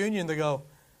family reunion? They go,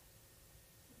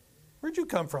 where'd you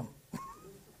come from?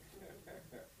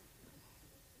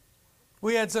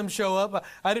 We had some show up.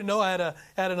 I didn't know I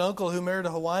had an uncle who married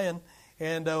a Hawaiian,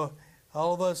 and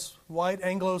all of us white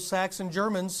Anglo-Saxon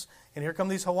Germans And here come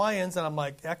these Hawaiians, and I'm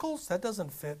like, Eccles? That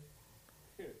doesn't fit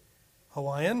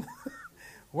Hawaiian.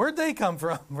 Where'd they come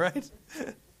from, right?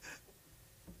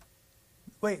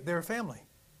 Wait, they're a family.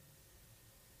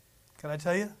 Can I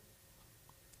tell you?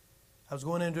 I was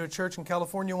going into a church in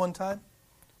California one time.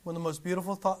 One of the most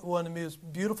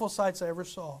beautiful sights I ever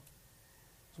saw. I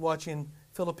was watching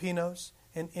Filipinos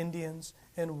and Indians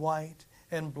and white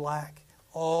and black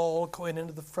all going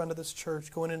into the front of this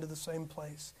church, going into the same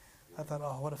place. I thought,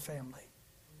 oh, what a family.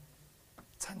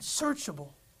 It's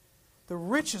unsearchable. The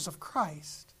riches of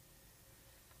Christ,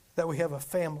 that we have a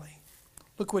family.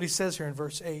 Look what he says here in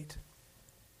verse 8.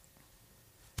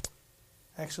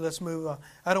 Actually, let's move on.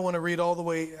 I don't want to read all the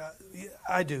way.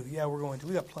 I do. Yeah, we're going to.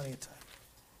 We got plenty of time.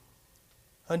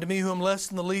 Unto me, who am less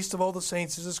than the least of all the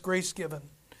saints, is this grace given,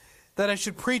 that I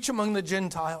should preach among the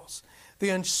Gentiles the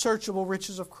unsearchable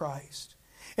riches of Christ,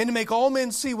 and to make all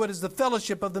men see what is the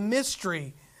fellowship of the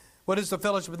mystery. What is the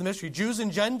fellowship of the mystery? Jews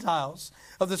and Gentiles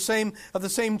of the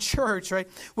same church, right?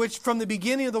 Which from the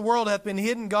beginning of the world hath been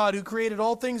hidden God, who created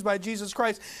all things by Jesus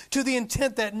Christ, to the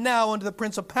intent that now unto the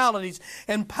principalities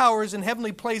and powers in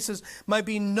heavenly places might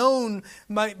be known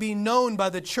by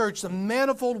the church the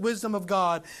manifold wisdom of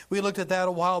God. We looked at that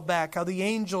a while back, how the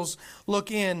angels look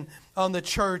in on the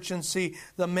church and see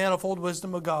the manifold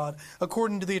wisdom of God,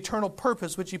 according to the eternal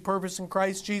purpose which He purposed in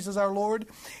Christ Jesus our Lord,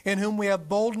 in whom we have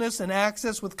boldness and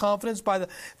access with confidence by the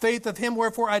faith of Him.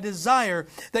 Wherefore I desire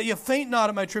that you faint not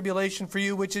at my tribulation for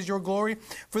you, which is your glory.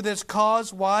 For this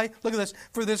cause, why? Look at this.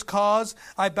 For this cause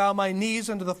I bow my knees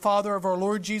unto the Father of our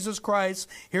Lord Jesus Christ.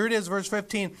 Here it is, verse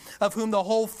 15. Of whom the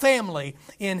whole family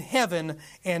in heaven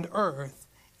and earth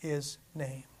is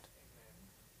named.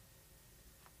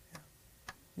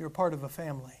 You're a part of a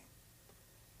family.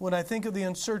 When I think of the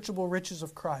unsearchable riches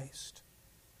of Christ,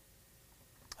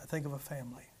 I think of a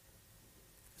family.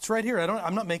 It's right here.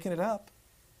 I'm not making it up.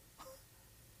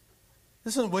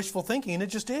 This isn't wishful thinking. It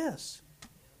just is.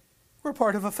 We're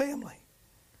part of a family.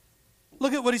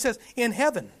 Look at what he says. In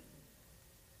heaven.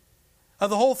 Of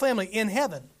the whole family in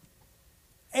heaven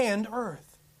and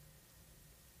earth.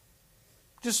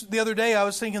 Just the other day, I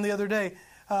was thinking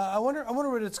I wonder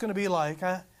what it's going to be like.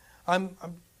 I'm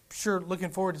sure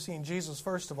looking forward to seeing Jesus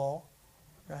first of all,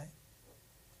 right?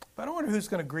 But I wonder who's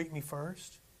going to greet me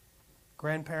first.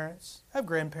 Grandparents. I have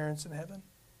grandparents in heaven.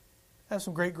 I have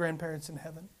some great-grandparents in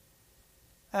heaven.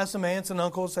 I have some aunts and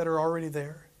uncles that are already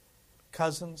there.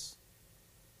 Cousins.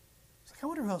 It's like, I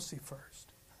wonder who I'll see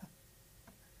first.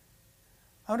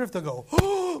 I wonder if they'll go,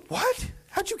 oh, what?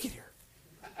 How'd you get here?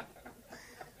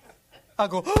 I'll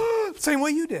go, oh, same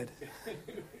way you did.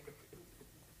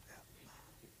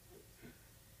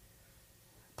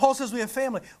 Paul says we have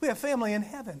family. We have family in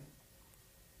heaven.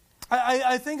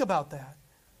 I think about that.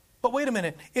 But wait a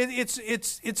minute.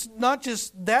 It's not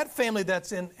just that family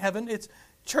that's in heaven. It's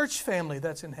church family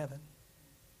that's in heaven.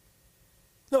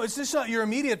 No, it's just not your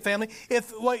immediate family.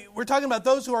 We're talking about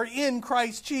those who are in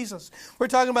Christ Jesus. We're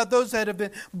talking about those that have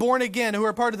been born again, who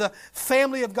are part of the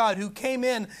family of God, who came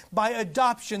in by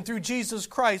adoption through Jesus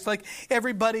Christ, like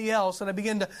everybody else. And I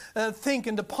begin to think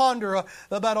and to ponder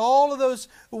about all of those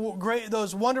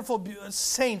wonderful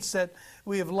saints that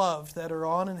we have loved that are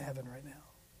on in heaven right now.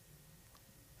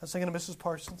 I was thinking of Mrs.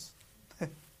 Parsons. Yeah.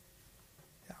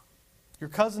 Your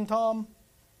cousin Tom.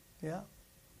 Yeah.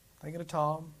 Thinking of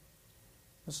Tom.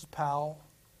 Mrs. Powell.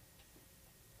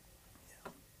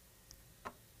 Yeah.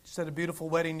 Just had a beautiful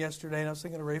wedding yesterday, and I was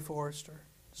thinking of Ray Forrester.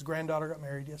 His granddaughter got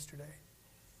married yesterday.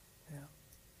 Yeah.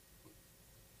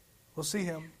 We'll see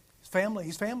him. His family.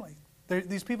 He's family.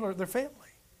 These people are their family.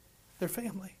 They're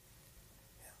family.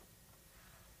 Yeah.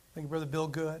 Thank you, Brother Bill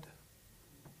Good.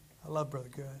 I love Brother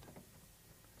Good.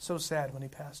 So sad when he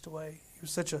passed away. He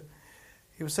was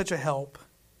such a help.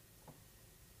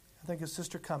 I think his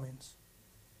sister Cummings.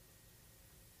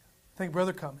 I think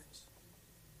Brother Cummings.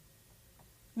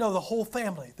 No, the whole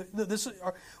family.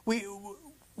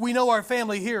 We know our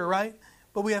family here, right?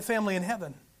 But we have family in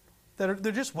heaven. They're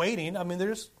just waiting. I mean,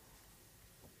 we're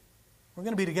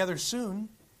going to be together soon.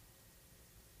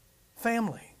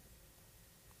 Family.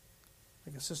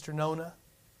 Like a Sister Nona.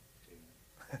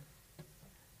 Yeah.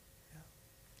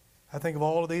 I think of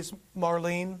all of these.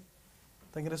 Marlene.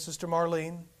 Thinking of Sister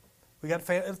Marlene. We got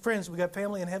friends. We got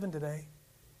family in heaven today.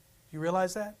 You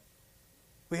realize that?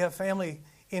 We have family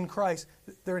in Christ.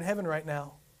 They're in heaven right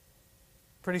now.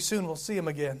 Pretty soon we'll see them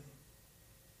again.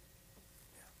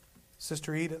 Yeah.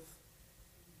 Sister Edith.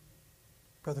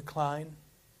 Brother Klein.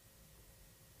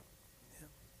 Yeah.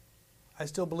 I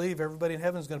still believe everybody in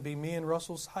heaven is going to be me and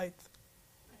Russell's height.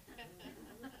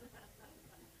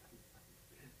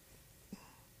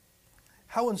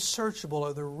 How unsearchable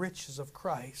are the riches of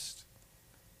Christ.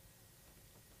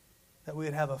 that we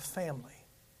would have a family.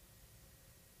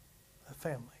 A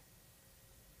family.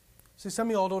 See, some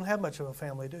of you all don't have much of a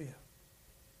family, do you?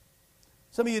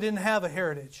 Some of you didn't have a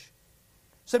heritage.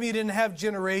 Some of you didn't have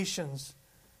generations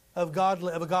of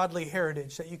a godly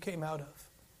heritage that you came out of.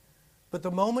 But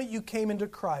the moment you came into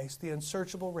Christ, the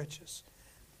unsearchable riches,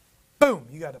 boom,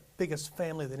 you got the biggest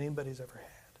family that anybody's ever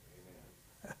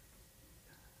had.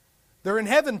 They're in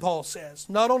heaven, Paul says.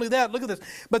 Not only that, look at this,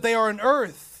 but they are on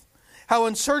earth. How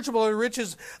unsearchable are the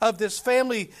riches of this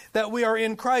family that we are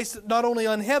in Christ, not only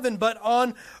on heaven, but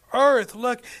on earth.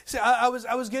 Look, see, I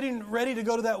was getting ready to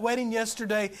go to that wedding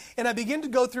yesterday, and I began to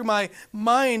go through my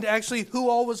mind, actually, who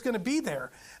all was going to be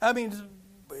there. I mean,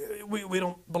 we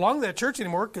don't belong to that church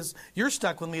anymore because you're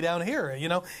stuck with me down here. You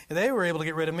know, they were able to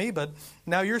get rid of me, but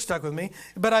now you're stuck with me.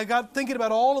 But I got thinking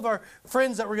about all of our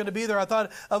friends that were going to be there. I thought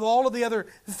of all of the other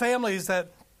families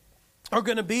that are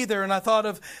going to be there, and I thought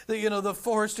of the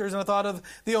Forresters, and I thought of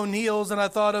the O'Neills, and I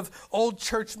thought of old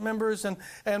church members, and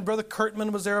Brother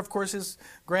Kurtman was there. Of course, his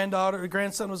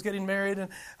grandson was getting married, and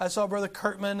I saw Brother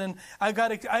Kurtman, and I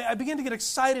began to get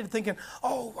excited, thinking,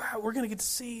 "Oh wow, we're going to get to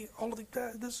see all of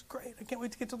this is great! I can't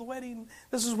wait to get to the wedding.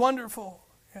 This is wonderful."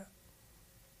 Yeah.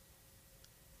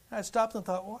 I stopped and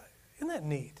thought, "Why? Isn't that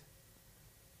neat?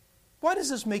 Why does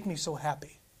this make me so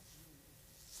happy?"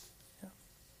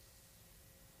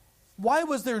 Why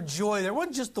was there joy there? It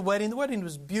wasn't just the wedding. The wedding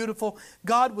was beautiful.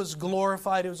 God was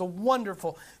glorified. It was a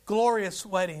wonderful, glorious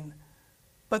wedding.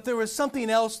 But there was something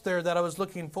else there that I was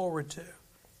looking forward to.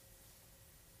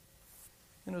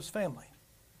 And it was family.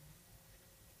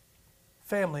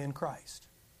 Family in Christ.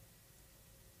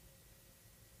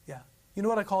 Yeah. You know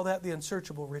what I call that? The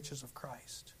unsearchable riches of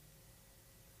Christ.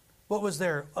 What was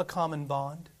there? A common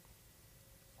bond.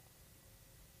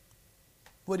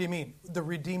 What do you mean? The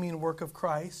redeeming work of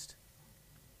Christ.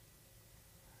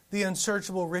 The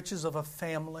unsearchable riches of a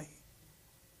family.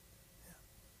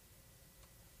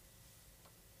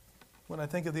 When I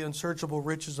think of the unsearchable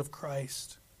riches of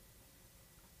Christ,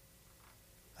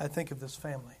 I think of this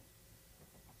family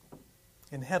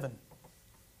in heaven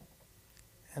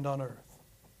and on earth.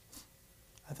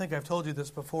 I think I've told you this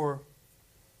before,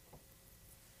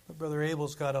 but Brother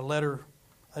Abel's got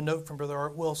a note from Brother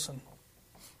Art Wilson.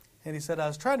 And he said, I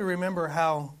was trying to remember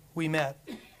how we met.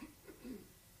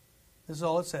 This is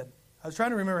all it said. I was trying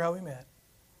to remember how we met.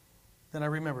 Then I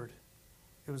remembered.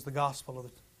 It was the gospel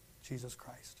of Jesus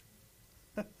Christ.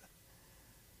 That's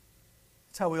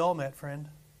how we all met, friend.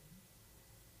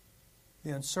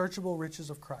 The unsearchable riches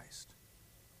of Christ.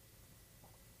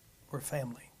 We're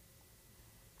family.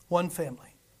 One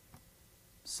family.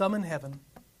 Some in heaven,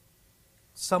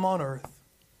 some on earth,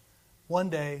 one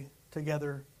day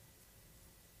together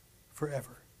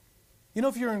forever. You know,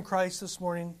 if you're in Christ this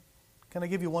morning, can I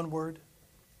give you one word?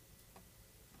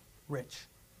 Rich.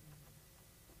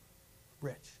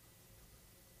 Rich.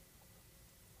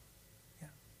 Yeah.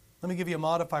 Let me give you a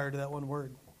modifier to that one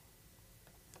word.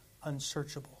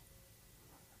 Unsearchable.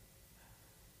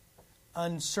 I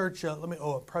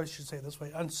probably should say it this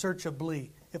way.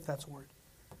 Unsearchably, if that's a word.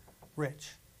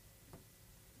 Rich.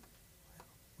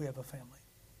 We have a family.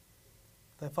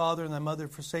 Thy father and thy mother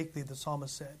forsake thee, the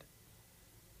psalmist said.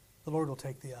 The Lord will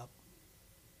take thee up.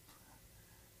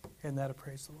 Isn't that a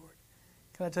praise the Lord?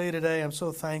 Can I tell you today, I'm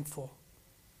so thankful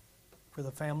for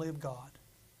the family of God.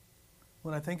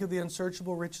 When I think of the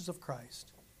unsearchable riches of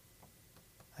Christ,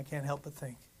 I can't help but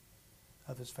think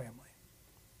of His family.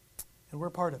 And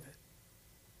we're part of it.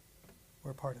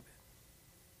 We're part of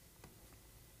it.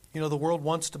 You know, the world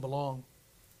wants to belong.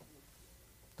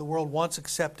 The world wants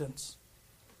acceptance.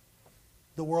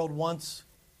 The world wants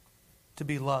to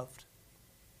be loved.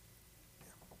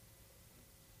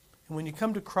 And when you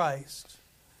come to Christ,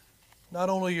 not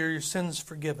only are your sins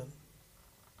forgiven,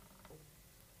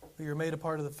 but you're made a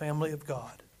part of the family of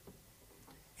God.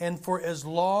 And for as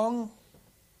long,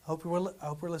 I hope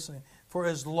we're listening, for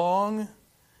as long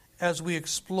as we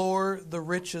explore the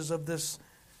riches of this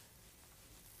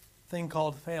thing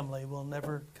called family, we'll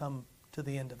never come to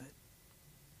the end of it.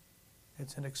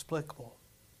 It's inexplicable.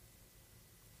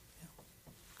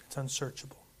 It's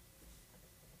unsearchable.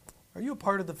 Are you a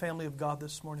part of the family of God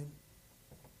this morning?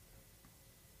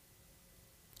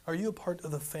 Are you a part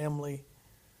of the family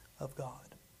of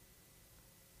God?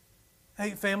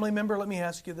 Hey, family member, let me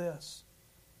ask you this.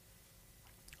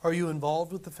 Are you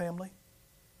involved with the family?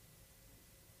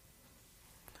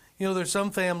 You know, there's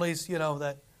some families,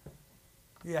 that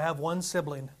you have one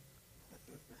sibling.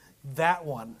 That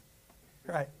one.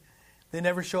 Right. They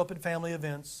never show up at family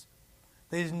events.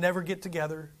 They never get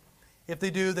together. If they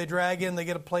do, they drag in, they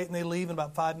get a plate, and they leave in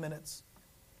about 5 minutes.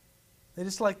 They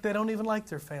don't even like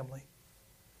their family.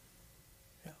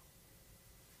 Yeah.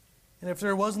 And if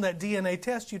there wasn't that DNA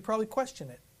test, you'd probably question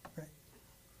it. Right?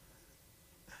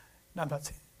 No, I'm not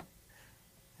saying.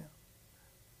 Yeah.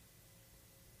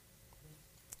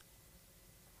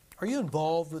 Are you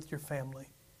involved with your family?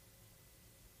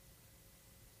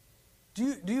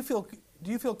 Do you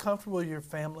feel comfortable with your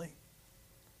family?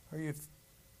 Or are you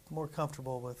more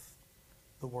comfortable with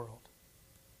the world?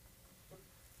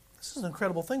 This is an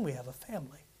incredible thing. We have a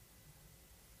family.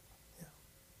 Yeah.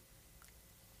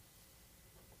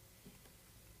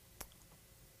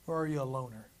 Or are you a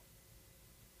loner?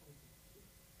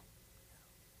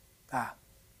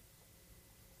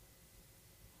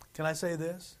 Can I say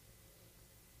this?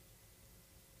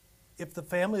 If the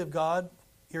family of God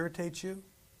irritates you,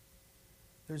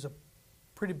 there's a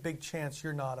pretty big chance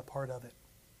you're not a part of it.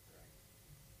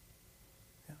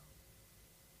 Yeah.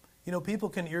 You know, people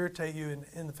can irritate you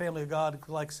in the family of God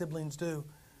like siblings do,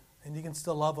 and you can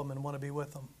still love them and want to be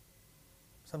with them.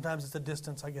 Sometimes it's a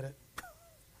distance, I get it.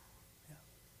 Yeah.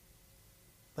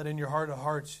 But in your heart of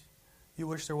hearts, you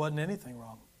wish there wasn't anything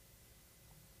wrong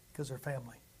because they're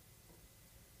family.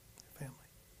 They're family.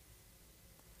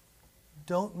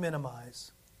 Don't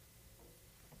minimize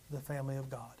the family of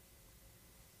God.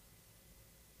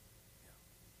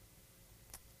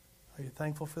 Are you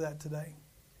thankful for that today?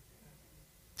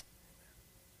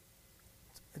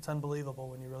 It's unbelievable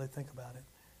when you really think about it.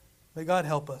 May God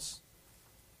help us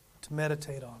to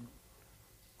meditate on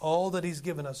all that He's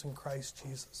given us in Christ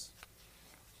Jesus.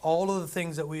 All of the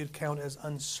things that we would count as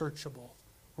unsearchable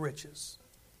riches.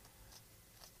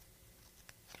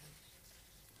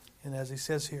 And as He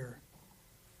says here,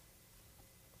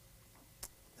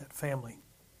 that family.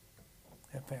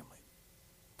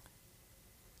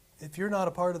 If you're not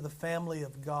a part of the family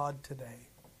of God today,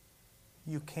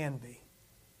 you can be.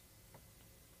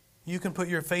 You can put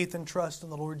your faith and trust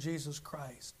in the Lord Jesus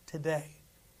Christ today.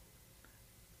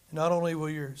 Not only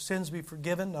will your sins be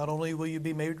forgiven, not only will you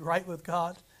be made right with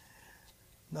God,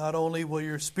 not only will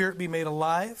your spirit be made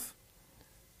alive,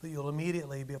 but you'll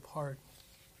immediately be a part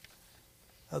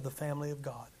of the family of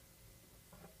God.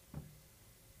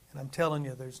 And I'm telling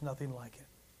you, there's nothing like it.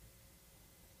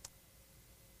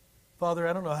 Father,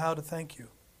 I don't know how to thank you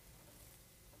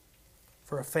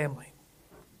for a family.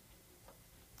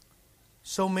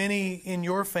 So many in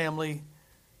your family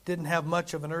didn't have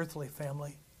much of an earthly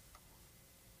family.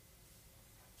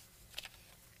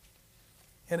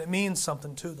 And it means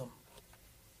something to them.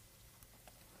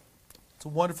 It's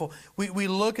wonderful. We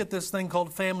look at this thing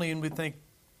called family and we think,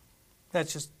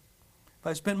 that's just, if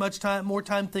I spent more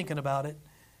time thinking about it,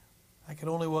 I could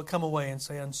only come away and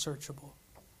say unsearchable.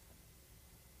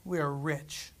 We are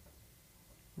rich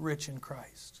in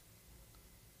Christ.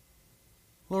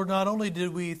 Lord, not only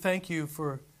did we thank you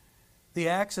for the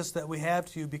access that we have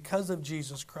to you because of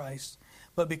Jesus Christ,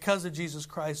 but because of Jesus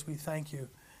Christ, we thank you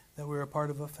that we're a part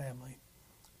of a family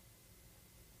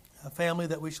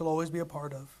that we shall always be a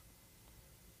part of.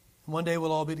 And one day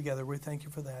we'll all be together. We thank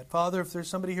you for that. Father, if there's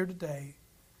somebody here today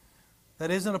that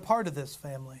isn't a part of this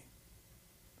family,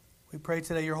 we pray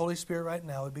today your Holy Spirit right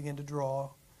now would begin to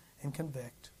draw and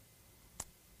convict.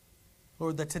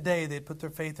 Lord, that today they'd put their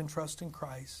faith and trust in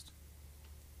Christ.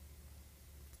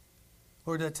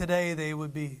 Lord, that today they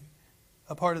would be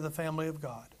a part of the family of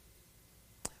God.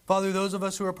 Father, those of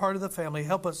us who are part of the family,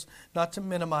 help us not to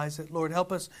minimize it. Lord,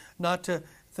 help us not to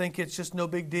think it's just no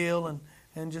big deal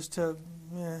and just to,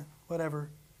 whatever.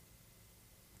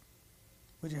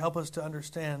 Would you help us to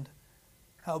understand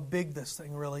how big this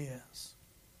thing really is?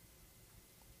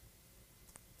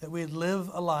 That we'd live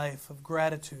a life of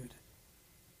gratitude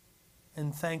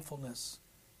and thankfulness,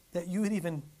 that you would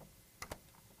even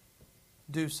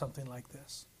do something like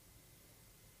this.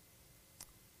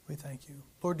 We thank you.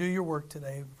 Lord, do your work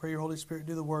today. We pray your Holy Spirit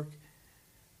do the work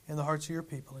in the hearts of your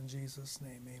people. In Jesus'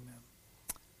 name, amen.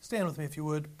 Stand with me if you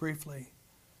would, briefly.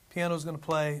 Piano's going to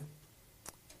play.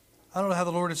 I don't know how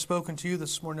the Lord has spoken to you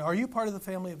this morning. Are you part of the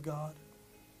family of God?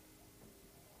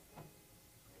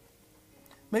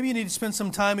 Maybe you need to spend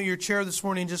some time at your chair this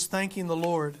morning just thanking the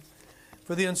Lord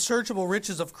for the unsearchable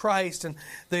riches of Christ and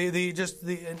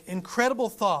the incredible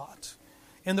thought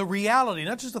and the reality,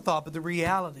 not just the thought, but the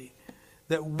reality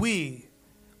that we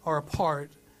are a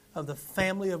part of the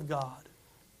family of God.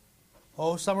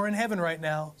 Oh, some are in heaven right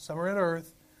now, some are on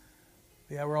earth.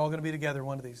 Yeah, we're all going to be together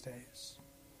one of these days.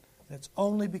 And it's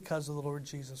only because of the Lord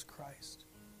Jesus Christ.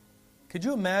 Could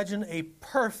you imagine a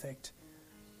perfect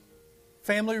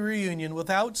family reunion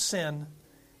without sin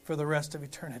for the rest of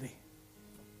eternity?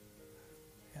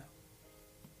 Yeah.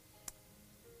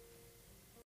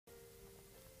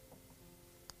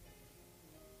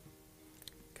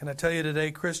 Can I tell you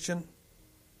today, Christian,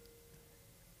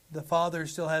 the Father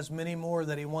still has many more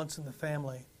that He wants in the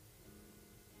family.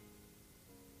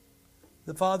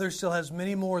 The Father still has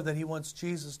many more that He wants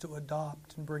Jesus to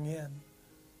adopt and bring in,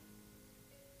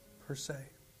 per se.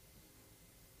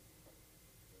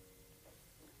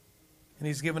 And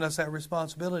He's given us that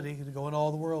responsibility to go in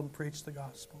all the world and preach the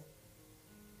gospel.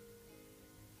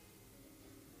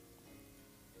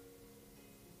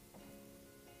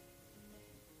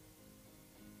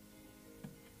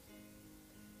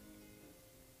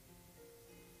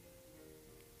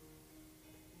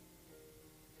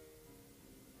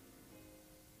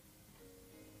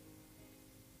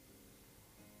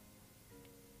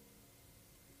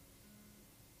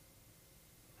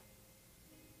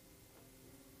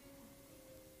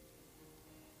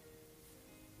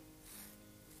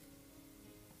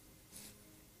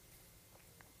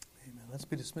 Let's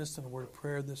be dismissed in a word of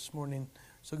prayer this morning.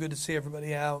 So good to see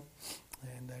everybody out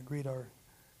and greet our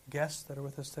guests that are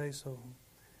with us today. So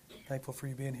thankful for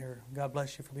you being here. God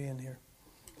bless you for being here.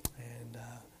 And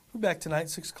we'll be back tonight,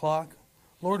 6 o'clock.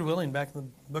 Lord willing, back in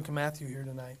the book of Matthew here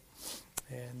tonight.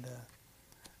 And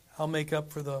I'll make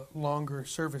up for the longer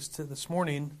service this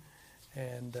morning.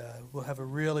 And we'll have a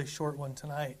really short one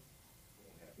tonight.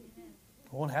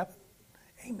 It won't happen.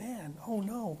 Amen. Oh,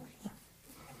 no.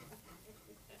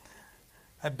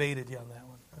 I baited you on that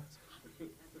one.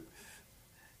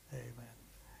 Amen.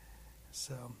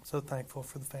 So thankful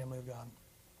for the family of God.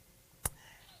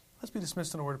 Let's be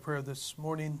dismissed in a word of prayer this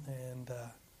morning, and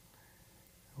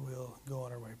we'll go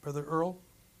on our way. Brother Earl,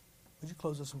 would you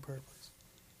close us in prayer, please?